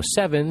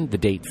 1307, the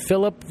date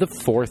Philip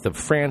IV of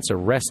France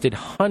arrested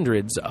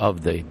hundreds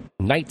of the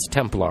Knights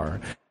Templar,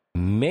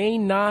 may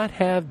not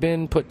have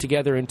been put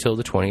together until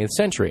the 20th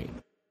century.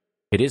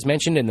 It is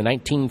mentioned in the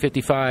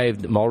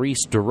 1955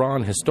 Maurice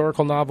Durand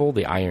historical novel,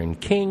 The Iron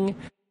King,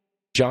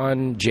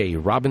 John J.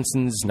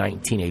 Robinson's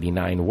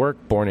 1989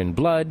 work, Born in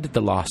Blood,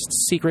 The Lost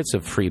Secrets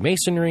of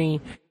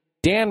Freemasonry,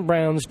 Dan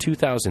Brown's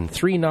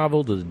 2003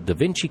 novel, The Da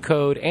Vinci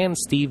Code, and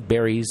Steve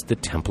Barry's The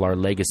Templar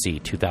Legacy,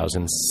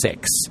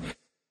 2006.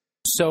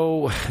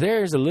 So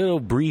there's a little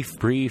brief,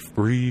 very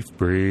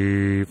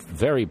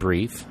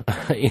brief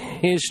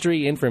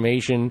history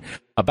information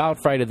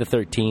about Friday the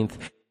 13th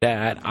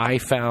that I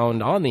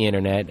found on the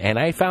internet, and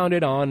I found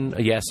it on,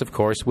 yes, of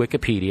course,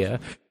 Wikipedia,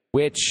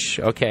 which,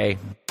 okay,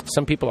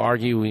 some people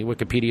argue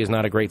Wikipedia is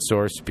not a great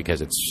source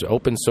because it's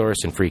open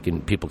source and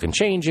people can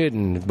change it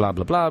and blah,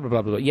 blah, blah, blah,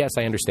 blah, blah. Yes,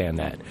 I understand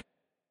that.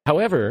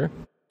 However,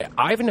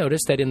 I've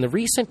noticed that in the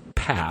recent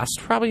past,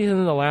 probably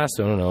in the last,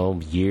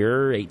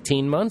 year,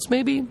 18 months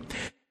maybe,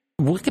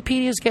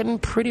 Wikipedia is getting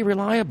pretty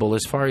reliable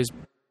as far as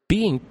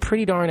being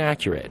pretty darn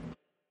accurate.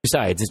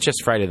 Besides, it's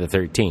just Friday the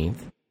 13th.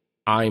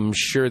 I'm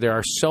sure there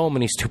are so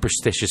many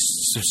superstitious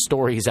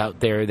stories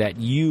out there that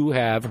you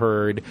have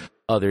heard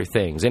other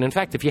things. And in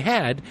fact, if you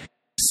had,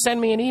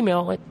 send me an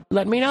email,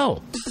 let me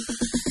know.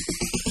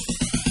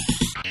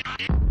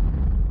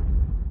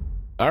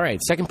 All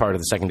right, second part of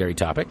the secondary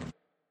topic.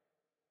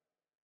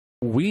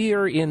 We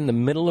are in the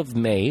middle of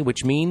May,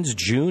 which means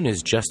June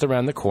is just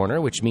around the corner,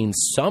 which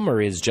means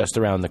summer is just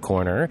around the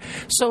corner.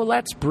 So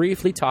let's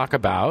briefly talk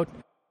about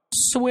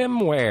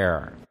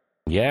swimwear.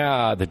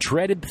 Yeah, the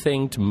dreaded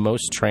thing to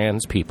most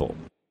trans people.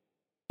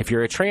 If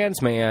you're a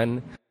trans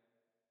man,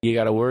 you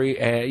got to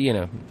worry,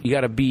 you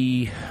got to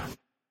be,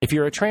 if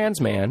you're a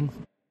trans man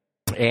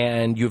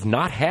and you've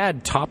not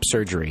had top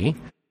surgery,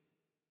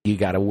 you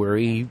got to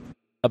worry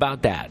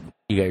about that.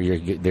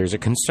 There's a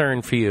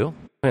concern for you,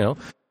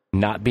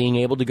 not being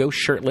able to go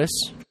shirtless.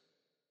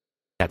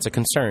 That's a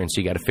concern.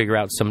 So you got to figure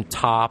out some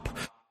top.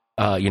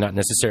 You're not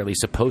necessarily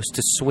supposed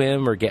to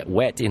swim or get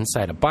wet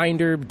inside a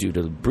binder due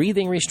to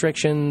breathing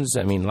restrictions.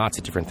 I mean, lots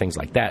of different things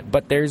like that.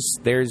 But there's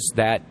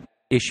that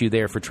issue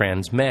there for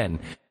trans men.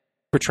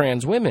 For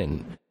trans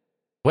women,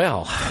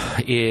 well,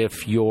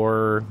 if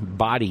your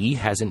body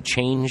hasn't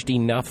changed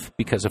enough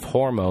because of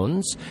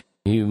hormones,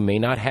 you may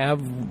not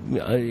have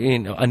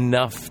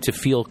enough to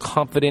feel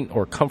confident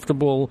or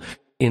comfortable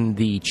in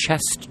the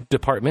chest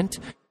department.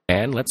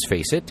 And let's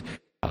face it,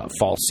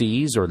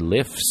 falsies or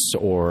lifts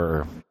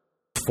or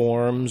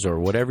forms or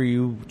whatever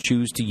you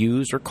choose to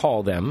use or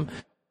call them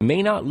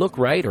may not look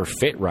right or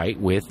fit right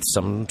with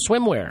some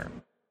swimwear.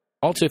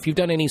 Also, if you've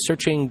done any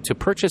searching to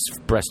purchase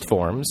breast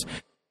forms,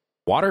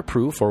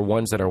 waterproof or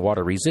ones that are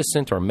water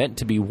resistant or meant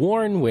to be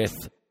worn with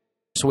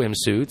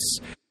swimsuits,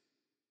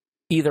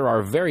 either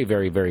are very,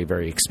 very, very,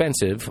 very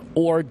expensive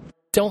or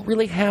don't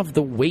really have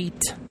the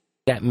weight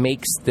that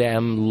makes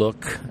them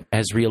look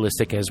as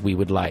realistic as we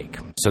would like.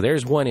 So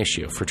there's one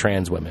issue for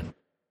trans women.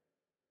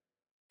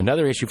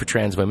 Another issue for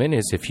trans women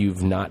is if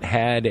you've not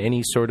had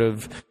any sort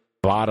of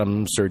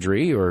bottom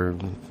surgery or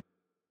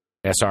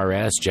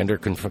SRS, gender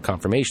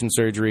confirmation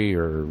surgery,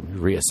 or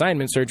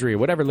reassignment surgery, or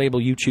whatever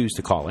label you choose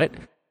to call it,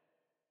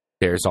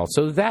 there's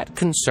also that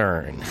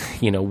concern.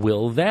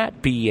 Will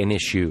that be an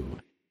issue?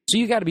 So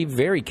you got to be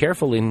very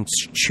careful in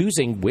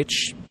choosing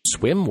which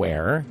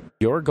swimwear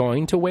you're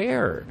going to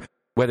wear,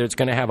 whether it's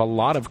going to have a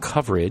lot of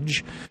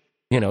coverage,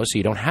 so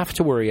you don't have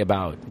to worry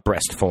about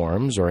breast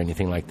forms or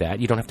anything like that.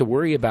 You don't have to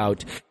worry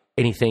about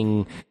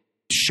anything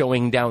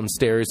showing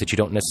downstairs that you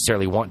don't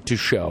necessarily want to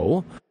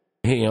show.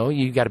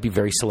 You got to be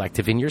very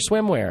selective in your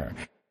swimwear.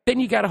 Then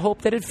you got to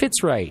hope that it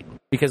fits right.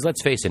 Because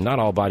let's face it, not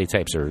all body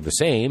types are the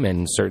same,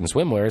 and certain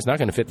swimwear is not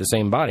going to fit the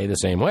same body the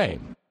same way.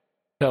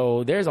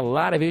 So there's a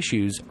lot of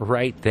issues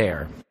right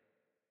there.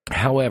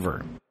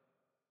 However,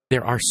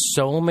 there are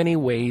so many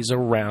ways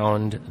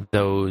around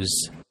those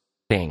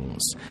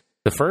things.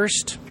 The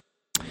first,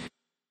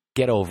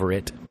 get over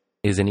it,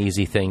 is an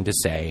easy thing to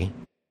say.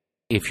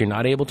 If you're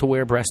not able to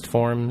wear breast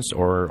forms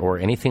or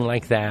anything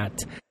like that,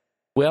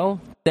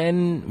 well,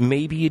 then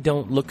maybe you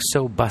don't look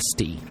so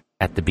busty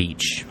at the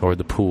beach or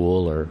the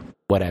pool or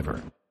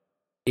whatever.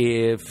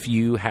 If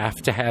you have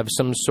to have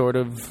some sort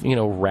of,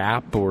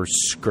 wrap or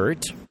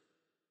skirt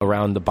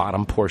around the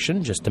bottom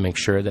portion just to make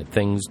sure that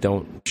things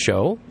don't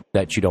show,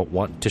 that you don't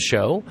want to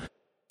show,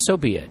 so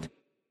be it.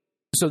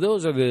 So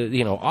those are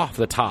the, off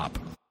the top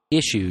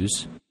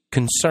issues,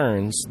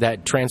 concerns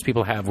that trans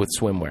people have with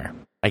swimwear.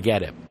 I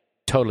get it.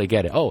 Totally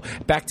get it. Oh,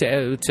 back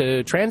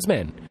to trans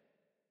men.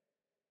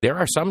 There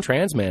are some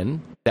trans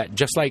men that,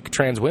 just like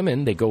trans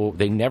women,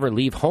 they never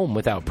leave home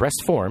without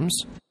breast forms.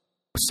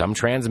 Some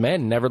trans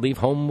men never leave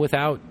home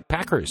without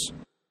packers.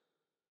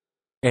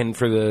 And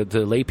for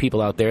the lay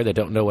people out there that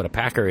don't know what a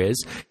packer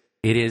is,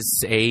 it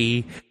is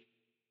a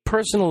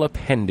personal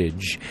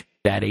appendage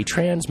that a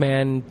trans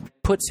man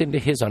puts into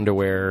his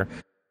underwear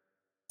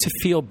to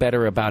feel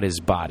better about his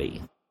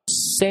body.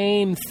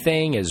 Same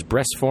thing as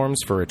breast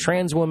forms for a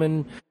trans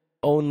woman,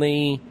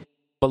 only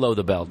below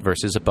the belt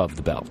versus above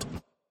the belt.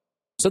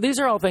 So these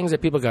are all things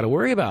that people got to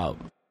worry about.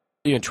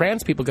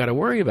 Trans people got to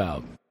worry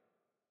about.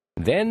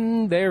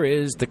 Then there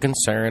is the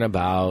concern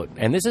about,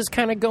 and this is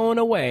kind of going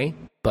away,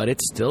 but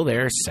it's still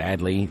there,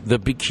 sadly, the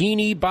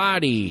bikini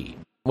body.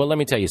 Well, let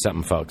me tell you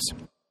something, folks.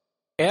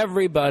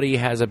 Everybody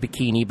has a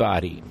bikini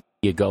body.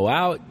 You go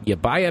out, you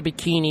buy a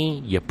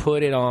bikini, you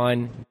put it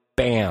on,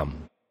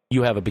 bam,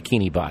 you have a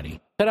bikini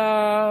body.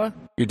 Ta-da!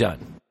 You're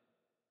done.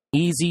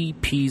 Easy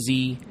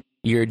peasy,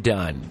 you're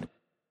done.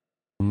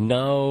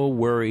 No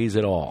worries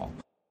at all.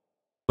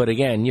 But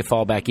again, you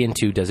fall back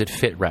into, does it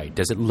fit right?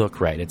 Does it look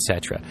right?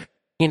 Etc.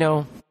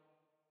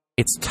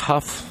 It's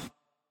tough,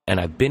 and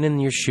I've been in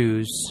your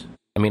shoes.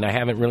 I mean, I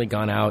haven't really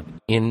gone out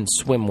in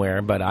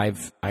swimwear, but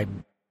I've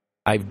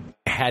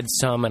had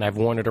some, and I've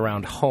worn it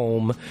around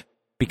home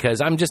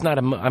because I'm just not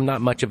I'm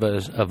not much of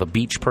a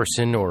beach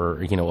person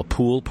or a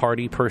pool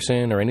party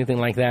person or anything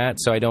like that.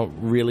 So I don't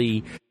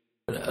really.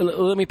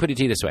 Let me put it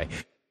to you this way: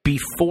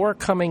 before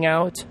coming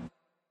out,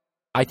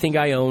 I think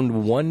I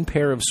owned one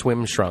pair of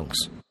swim trunks.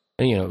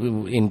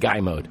 In guy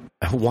mode,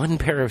 one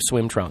pair of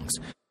swim trunks.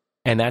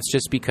 And that's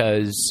just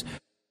because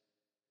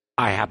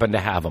I happen to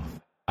have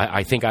them.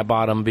 I think I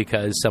bought them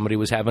because somebody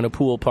was having a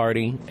pool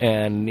party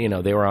and,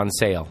 they were on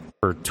sale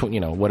for,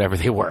 whatever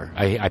they were.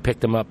 I picked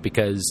them up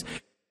because,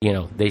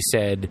 they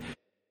said,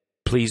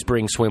 please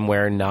bring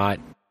swimwear, not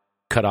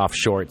cut off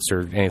shorts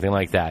or anything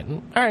like that.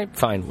 And, all right,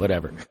 fine,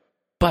 whatever.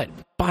 But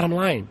bottom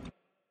line,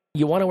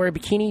 you want to wear a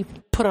bikini?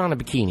 Put on a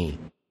bikini.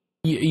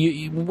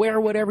 You wear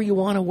whatever you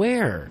want to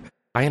wear.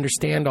 I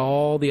understand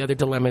all the other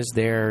dilemmas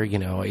there.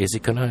 Is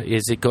it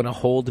gonna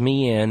hold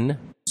me in?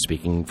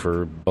 Speaking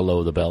for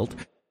below the belt,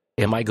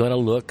 am I gonna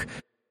look,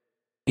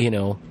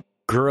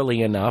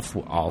 girly enough?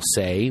 I'll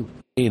say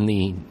in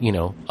the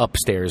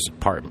upstairs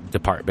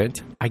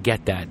department. I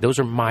get that. Those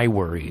are my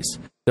worries.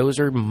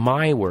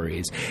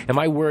 Am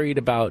I worried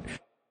about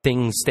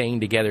things staying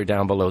together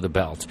down below the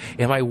belt?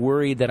 Am I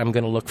worried that I'm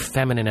gonna look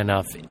feminine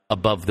enough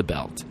above the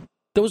belt?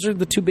 Those are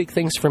the two big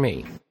things for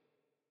me.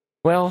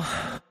 Well.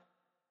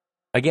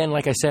 Again,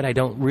 like I said, I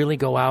don't really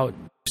go out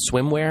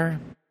swimwear,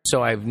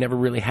 so I've never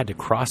really had to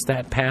cross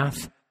that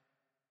path.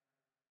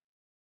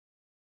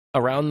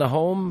 Around the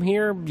home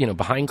here,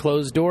 behind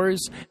closed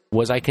doors,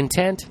 was I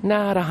content?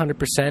 Not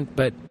 100%,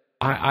 but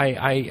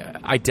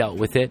I dealt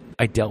with it.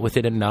 I dealt with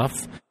it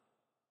enough.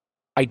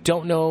 I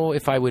don't know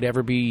if I would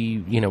ever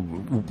be,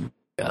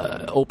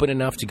 open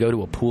enough to go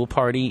to a pool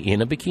party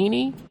in a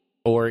bikini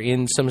or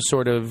in some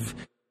sort of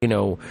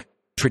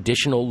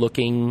traditional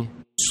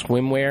looking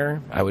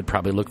swimwear, I would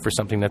probably look for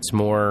something that's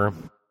more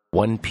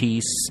one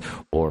piece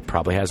or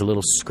probably has a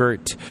little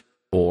skirt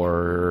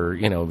or,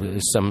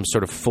 some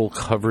sort of full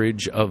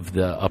coverage of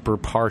the upper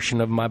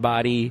portion of my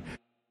body.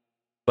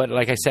 But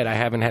like I said, I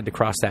haven't had to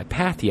cross that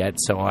path yet,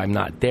 so I'm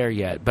not there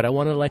yet. But I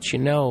want to let you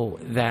know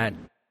that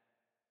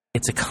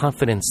it's a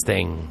confidence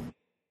thing.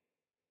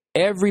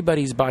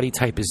 Everybody's body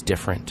type is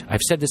different.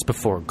 I've said this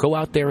before. Go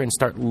out there and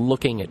start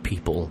looking at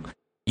people.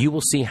 You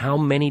will see how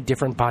many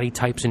different body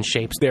types and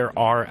shapes there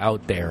are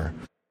out there.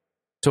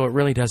 So it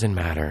really doesn't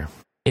matter.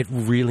 It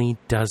really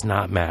does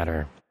not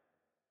matter.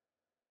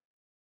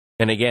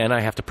 And again, I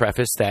have to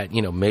preface that,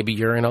 maybe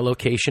you're in a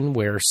location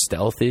where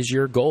stealth is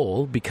your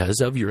goal because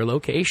of your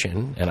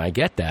location, and I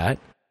get that.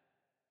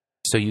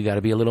 So you got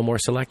to be a little more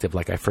selective,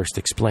 like I first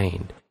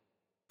explained.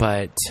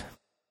 But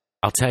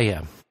I'll tell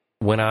you,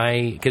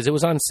 because it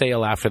was on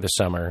sale after the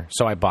summer,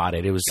 so I bought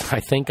it. It was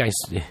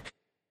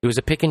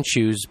a pick and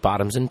choose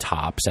bottoms and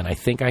tops, and I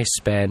think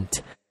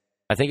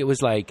it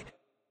was like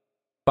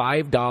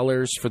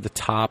 $5 for the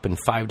top and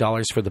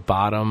 $5 for the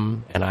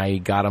bottom, and I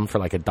got them for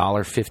like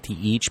 $1.50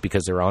 each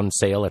because they're on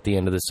sale at the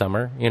end of the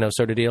summer,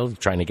 sort of deal,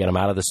 trying to get them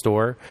out of the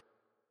store.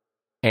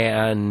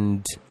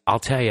 And I'll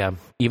tell you,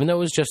 even though it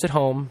was just at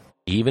home,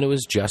 even it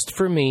was just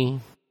for me,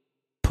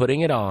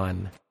 putting it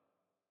on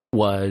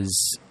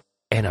was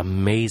an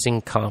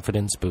amazing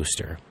confidence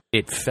booster.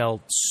 It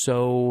felt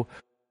so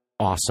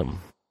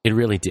awesome. It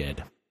really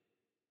did.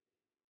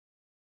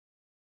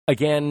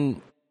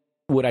 Again,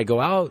 would I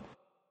go out?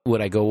 Would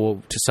I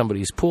go to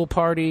somebody's pool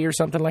party or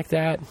something like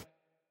that?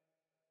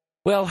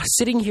 Well,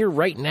 sitting here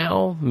right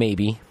now,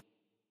 maybe.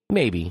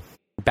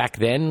 Back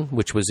then,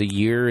 which was a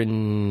year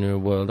and,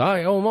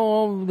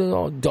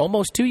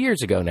 almost 2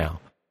 years ago now.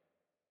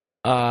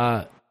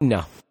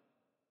 No,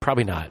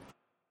 probably not.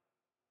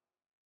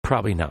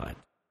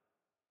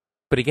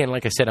 But again,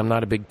 like I said, I'm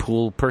not a big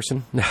pool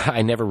person.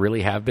 I never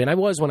really have been. I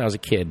was when I was a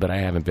kid, but I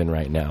haven't been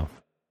right now.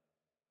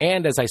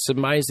 And as I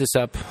surmise this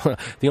up,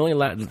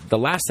 the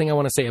last thing I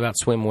want to say about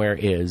swimwear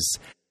is,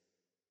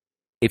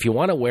 if you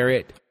want to wear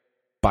it,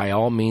 by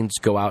all means,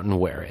 go out and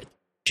wear it.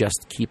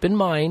 Just keep in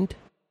mind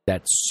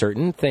that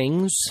certain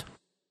things,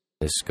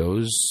 this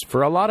goes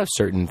for a lot of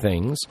certain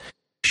things,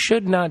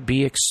 should not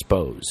be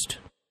exposed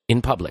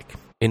in public.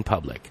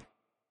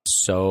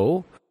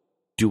 So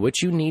do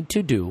what you need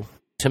to do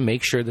to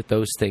make sure that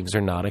those things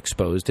are not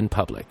exposed in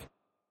public.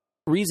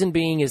 Reason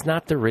being is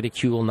not the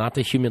ridicule, not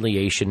the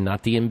humiliation,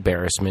 not the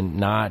embarrassment,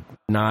 not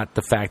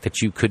the fact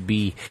that you could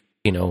be,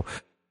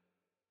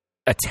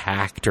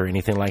 attacked or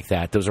anything like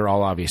that. Those are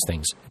all obvious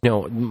things.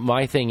 No,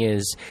 my thing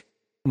is,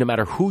 no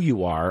matter who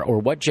you are or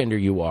what gender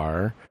you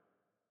are,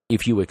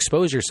 if you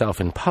expose yourself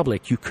in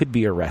public, you could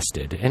be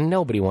arrested. And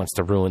nobody wants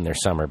to ruin their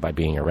summer by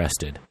being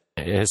arrested,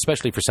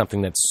 especially for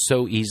something that's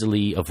so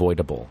easily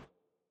avoidable.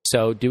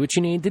 So do what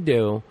you need to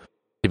do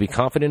to be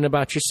confident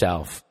about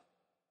yourself,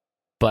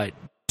 but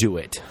do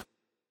it.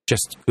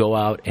 Just go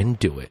out and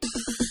do it.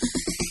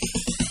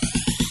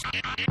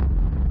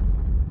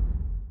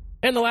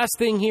 And the last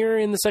thing here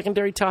in the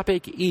secondary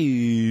topic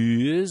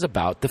is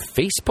about the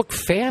Facebook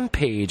fan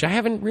page. I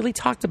haven't really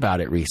talked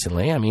about it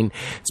recently. I mean,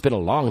 it's been a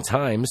long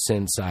time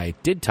since I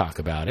did talk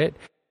about it.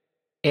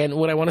 And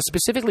what I want to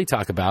specifically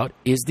talk about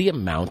is the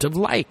amount of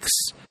likes.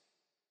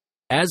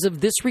 As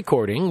of this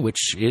recording,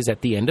 which is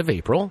at the end of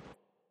April,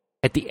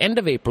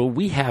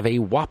 we have a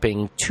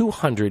whopping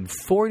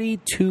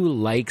 242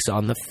 likes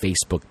on the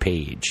Facebook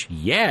page.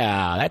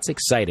 Yeah, that's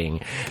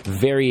exciting.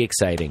 Very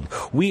exciting.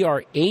 We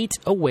are 8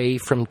 away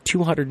from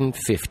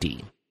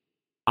 250.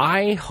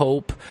 I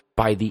hope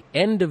by the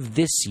end of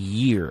this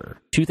year,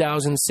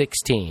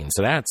 2016,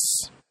 so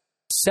that's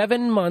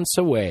 7 months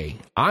away,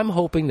 I'm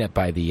hoping that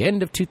by the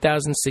end of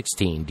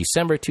 2016,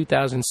 December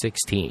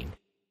 2016,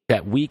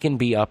 that we can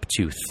be up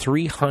to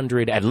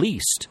 300, at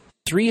least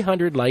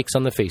 300 likes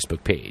on the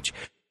Facebook page.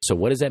 So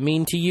what does that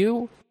mean to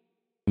you?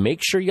 Make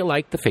sure you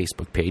like the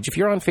Facebook page. If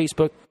you're on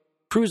Facebook,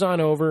 cruise on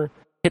over,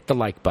 hit the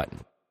like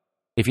button.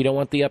 If you don't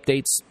want the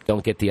updates,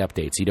 don't get the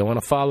updates. You don't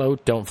want to follow,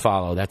 don't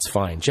follow. That's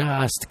fine.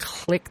 Just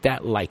click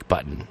that like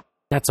button.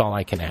 That's all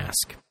I can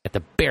ask, at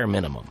the bare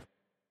minimum.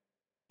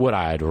 What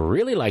I'd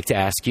really like to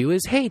ask you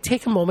is, hey,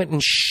 take a moment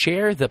and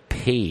share the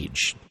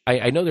page.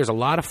 I know there's a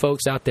lot of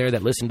folks out there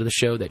that listen to the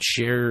show that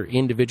share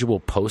individual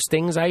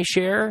postings I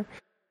share.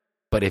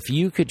 But if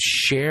you could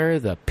share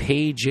the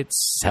page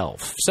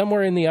itself,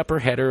 somewhere in the upper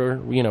header,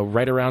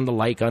 right around the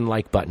like,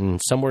 unlike button,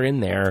 somewhere in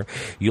there,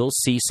 you'll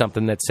see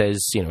something that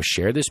says,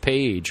 share this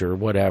page or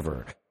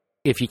whatever.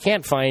 If you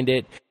can't find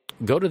it,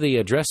 go to the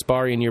address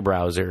bar in your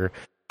browser,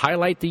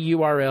 highlight the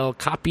URL,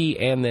 copy,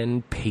 and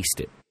then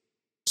paste it.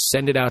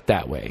 Send it out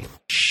that way.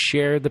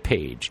 Share the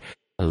page.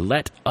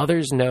 Let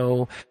others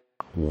know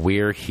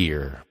we're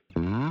here.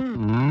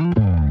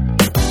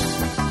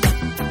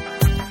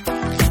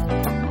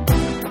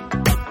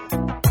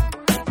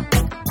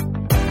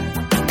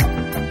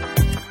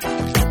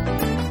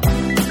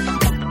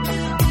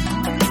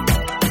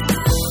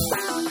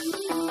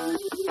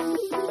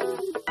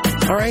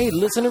 All right,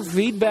 listener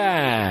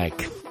feedback.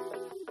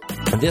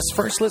 This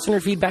first listener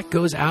feedback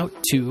goes out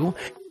to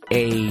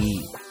a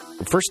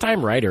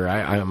first-time writer.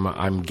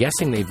 I'm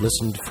guessing they've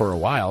listened for a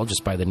while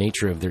just by the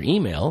nature of their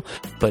email,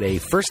 but a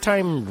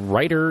first-time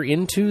writer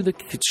into the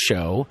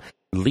show,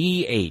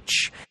 Lee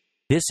H.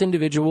 This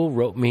individual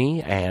wrote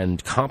me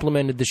and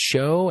complimented the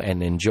show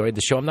and enjoyed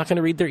the show. I'm not going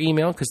to read their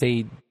email because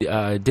they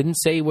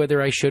didn't say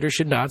whether I should or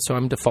should not, so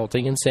I'm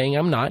defaulting and saying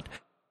I'm not.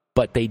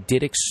 But they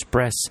did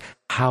express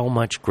how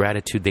much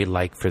gratitude they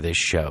like for this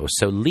show.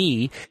 So,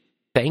 Lee,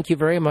 thank you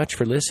very much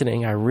for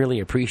listening. I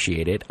really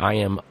appreciate it. I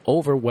am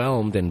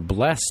overwhelmed and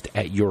blessed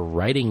at your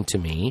writing to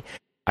me.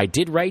 I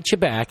did write you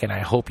back, and I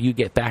hope you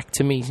get back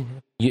to me.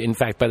 In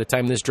fact, by the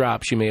time this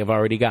drops, you may have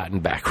already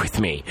gotten back with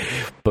me.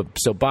 But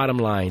so bottom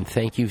line,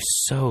 thank you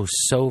so,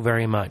 so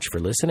very much for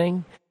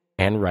listening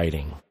and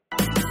writing.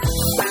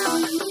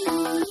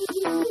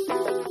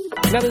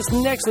 Now, this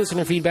next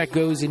listener feedback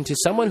goes into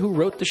someone who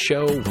wrote the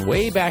show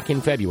way back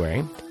in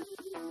February,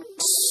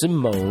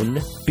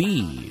 Simone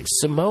B.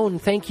 Simone,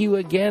 thank you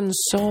again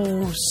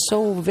so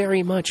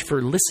very much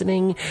for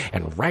listening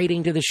and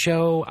writing to the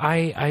show.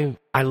 I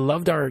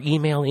loved our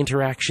email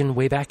interaction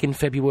way back in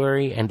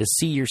February, and to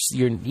see your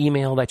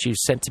email that you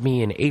sent to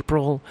me in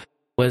April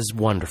was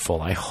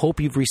wonderful. I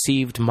hope you've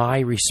received my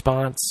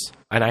response,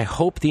 and I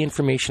hope the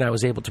information I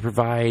was able to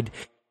provide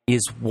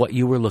is what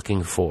you were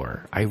looking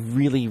for. I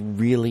really,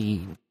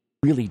 really,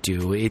 really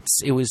do.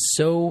 It was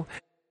so...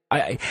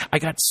 I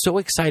got so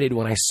excited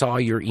when I saw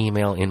your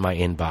email in my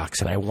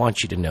inbox, and I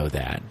want you to know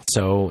that.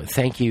 So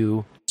thank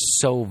you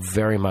so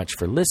very much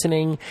for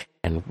listening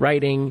and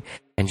writing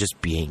and just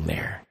being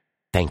there.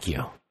 Thank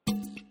you.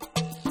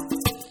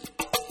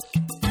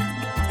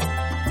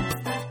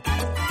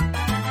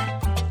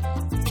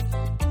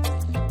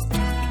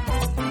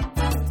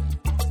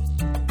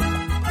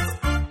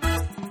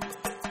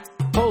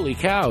 Holy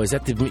cow, is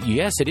that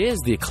yes, it is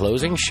the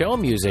closing show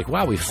music.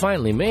 Wow, we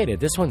finally made it.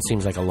 This one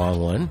seems like a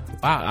long one.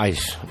 Wow, I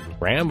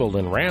rambled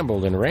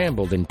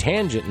and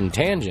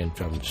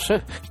tangent.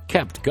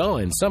 Kept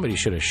going. Somebody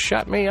should have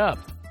shut me up.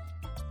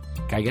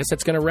 I guess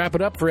that's going to wrap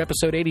it up for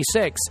episode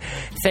 86.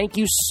 Thank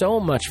you so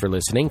much for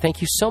listening.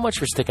 Thank you so much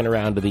for sticking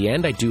around to the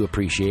end. I do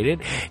appreciate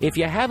it. If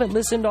you haven't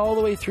listened all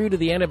the way through to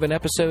the end of an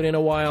episode in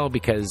a while,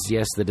 because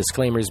yes, the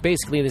disclaimer is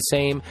basically the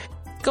same,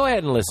 go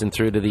ahead and listen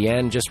through to the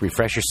end. Just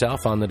refresh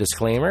yourself on the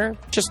disclaimer.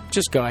 Just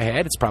go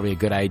ahead. It's probably a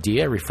good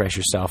idea. Refresh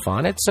yourself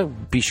on it. So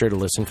be sure to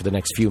listen for the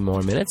next few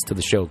more minutes till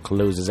the show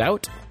closes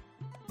out.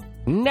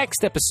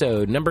 Next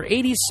episode, number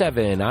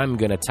 87, I'm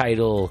going to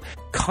title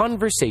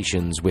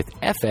Conversations with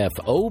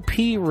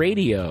FFOP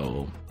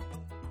Radio.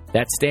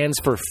 That stands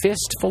for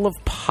Fistful of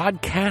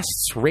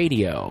Podcasts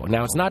Radio.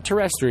 Now, it's not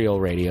terrestrial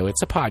radio.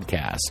 It's a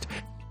podcast.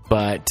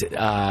 But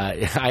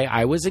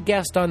I was a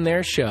guest on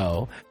their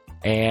show.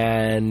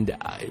 And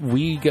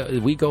we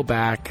go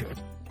back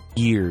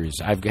years.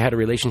 I've had a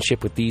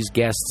relationship with these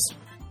guests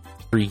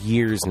for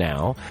years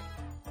now.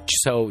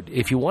 So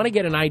if you want to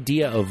get an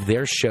idea of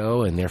their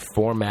show and their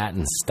format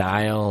and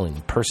style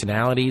and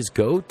personalities,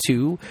 go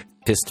to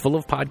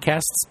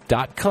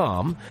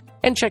fistfulofpodcasts.com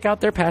and check out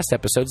their past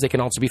episodes. They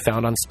can also be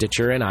found on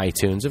Stitcher and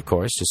iTunes, of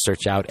course. Just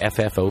search out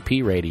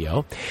FFOP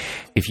Radio.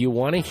 If you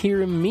want to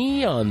hear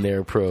me on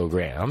their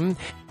program,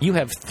 you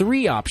have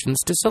 3 options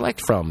to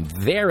select from.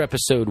 Their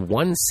episode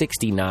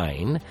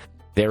 169,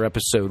 their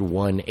episode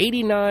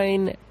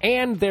 189,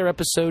 and their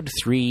episode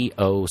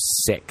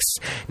 306.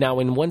 Now,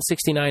 in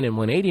 169 and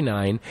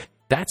 189,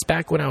 that's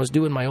back when I was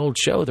doing my old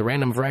show, the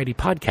Random Variety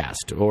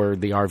Podcast, or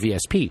the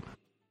RVSP.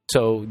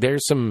 So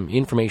there's some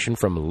information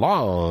from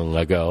long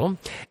ago.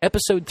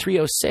 Episode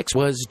 306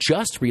 was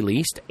just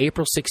released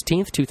April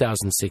 16th,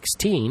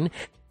 2016,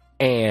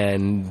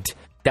 and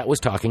that was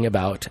talking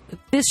about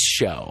this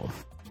show.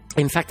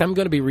 In fact, I'm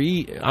going to be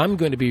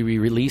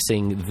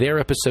releasing their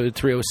episode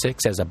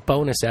 306 as a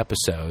bonus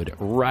episode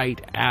right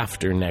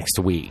after next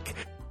week.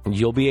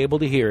 You'll be able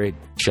to hear it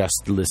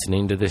just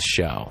listening to this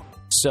show.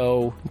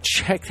 So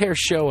check their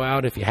show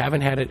out if you haven't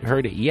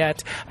heard it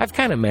yet. I've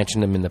kind of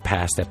mentioned them in the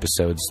past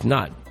episodes.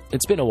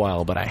 It's been a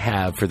while, but I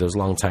have. For those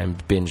long-time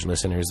binge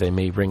listeners, they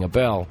may ring a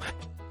bell.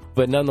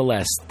 But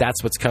nonetheless,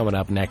 that's what's coming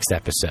up next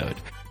episode.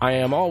 I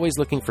am always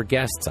looking for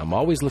guests. I'm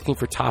always looking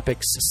for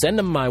topics. Send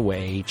them my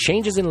way.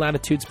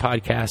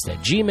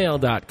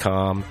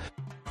 changesinlatitudespodcast@gmail.com.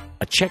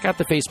 Check out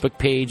the Facebook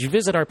page.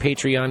 Visit our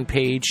Patreon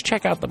page.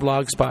 Check out the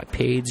Blogspot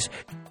page.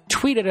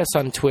 Tweet at us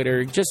on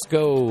Twitter. Just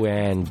go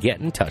and get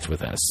in touch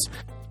with us.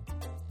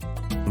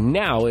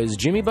 Now, as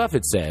Jimmy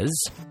Buffett says,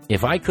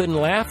 if I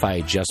couldn't laugh, I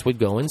just would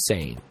go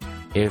insane.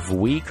 If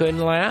we couldn't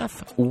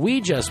laugh,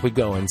 we just would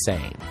go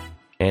insane.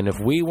 And if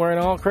we weren't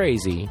all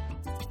crazy,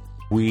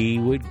 we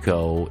would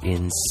go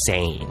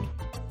insane.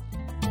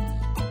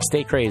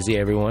 Stay crazy,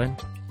 everyone.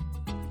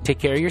 Take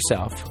care of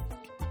yourself.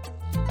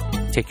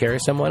 Take care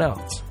of someone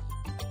else.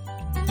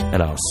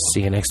 And I'll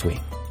see you next week.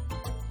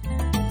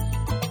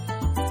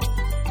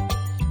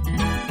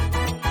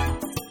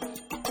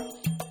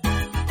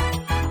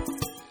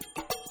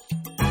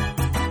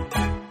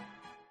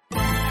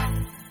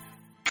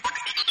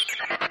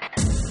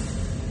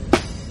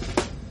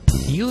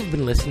 You have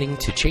been listening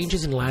to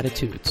Changes in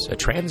Latitudes, a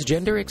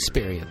transgender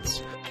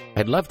experience.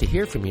 I'd love to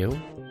hear from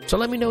you, so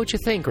let me know what you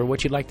think or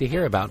what you'd like to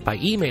hear about by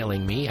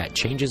emailing me at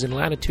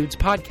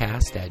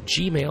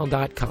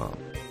changesinlatitudespodcast@gmail.com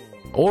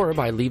or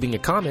by leaving a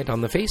comment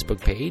on the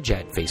Facebook page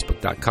at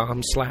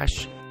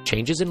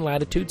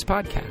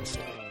facebook.com/changesinlatitudespodcast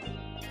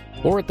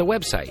or at the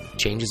website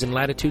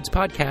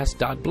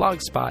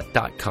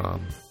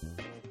changesinlatitudespodcast.blogspot.com.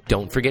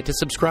 Don't forget to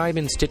subscribe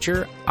in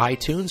Stitcher,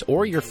 iTunes,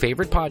 or your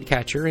favorite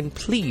podcatcher, and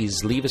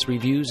please leave us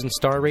reviews and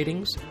star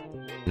ratings.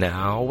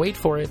 Now, wait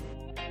for it.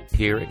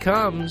 Here it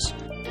comes.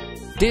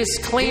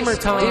 Disclaimer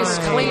time.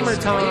 Disclaimer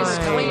time.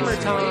 Disclaimer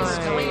time.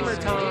 Disclaimer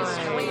time.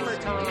 Disclaimer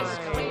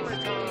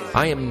time.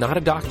 I am not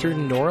a doctor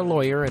nor a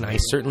lawyer, and I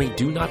certainly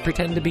do not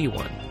pretend to be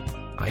one.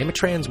 I am a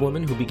trans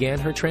woman who began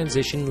her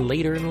transition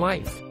later in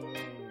life.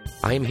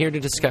 I am here to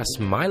discuss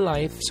my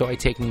life, so I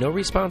take no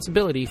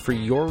responsibility for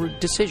your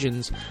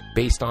decisions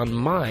based on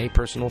my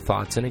personal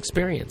thoughts and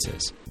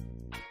experiences.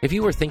 If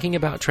you are thinking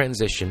about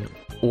transition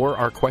or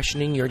are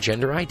questioning your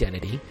gender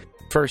identity,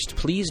 first,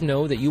 please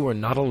know that you are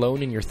not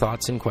alone in your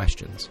thoughts and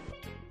questions.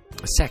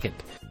 Second,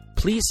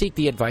 please seek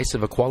the advice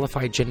of a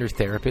qualified gender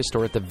therapist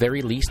or at the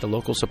very least a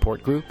local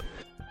support group.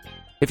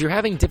 If you're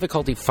having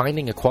difficulty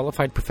finding a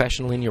qualified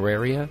professional in your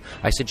area,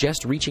 I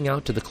suggest reaching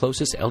out to the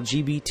closest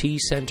LGBT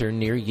center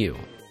near you.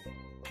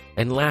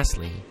 And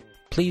lastly,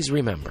 please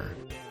remember,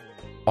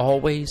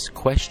 always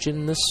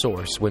question the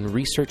source when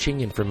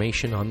researching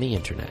information on the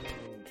internet.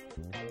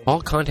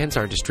 All contents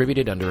are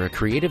distributed under a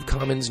Creative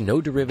Commons no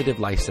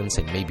derivative license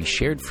and may be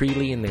shared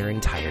freely in their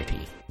entirety.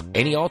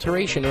 Any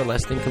alteration or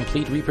less than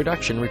complete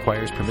reproduction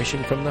requires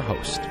permission from the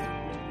host.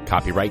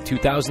 Copyright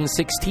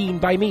 2016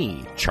 by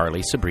me,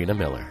 Charlie Sabrina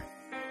Miller.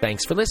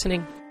 Thanks for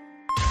listening.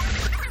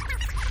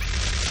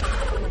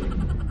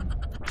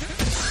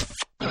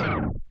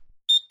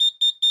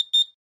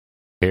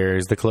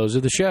 Here's the close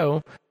of the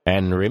show.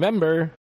 And remember,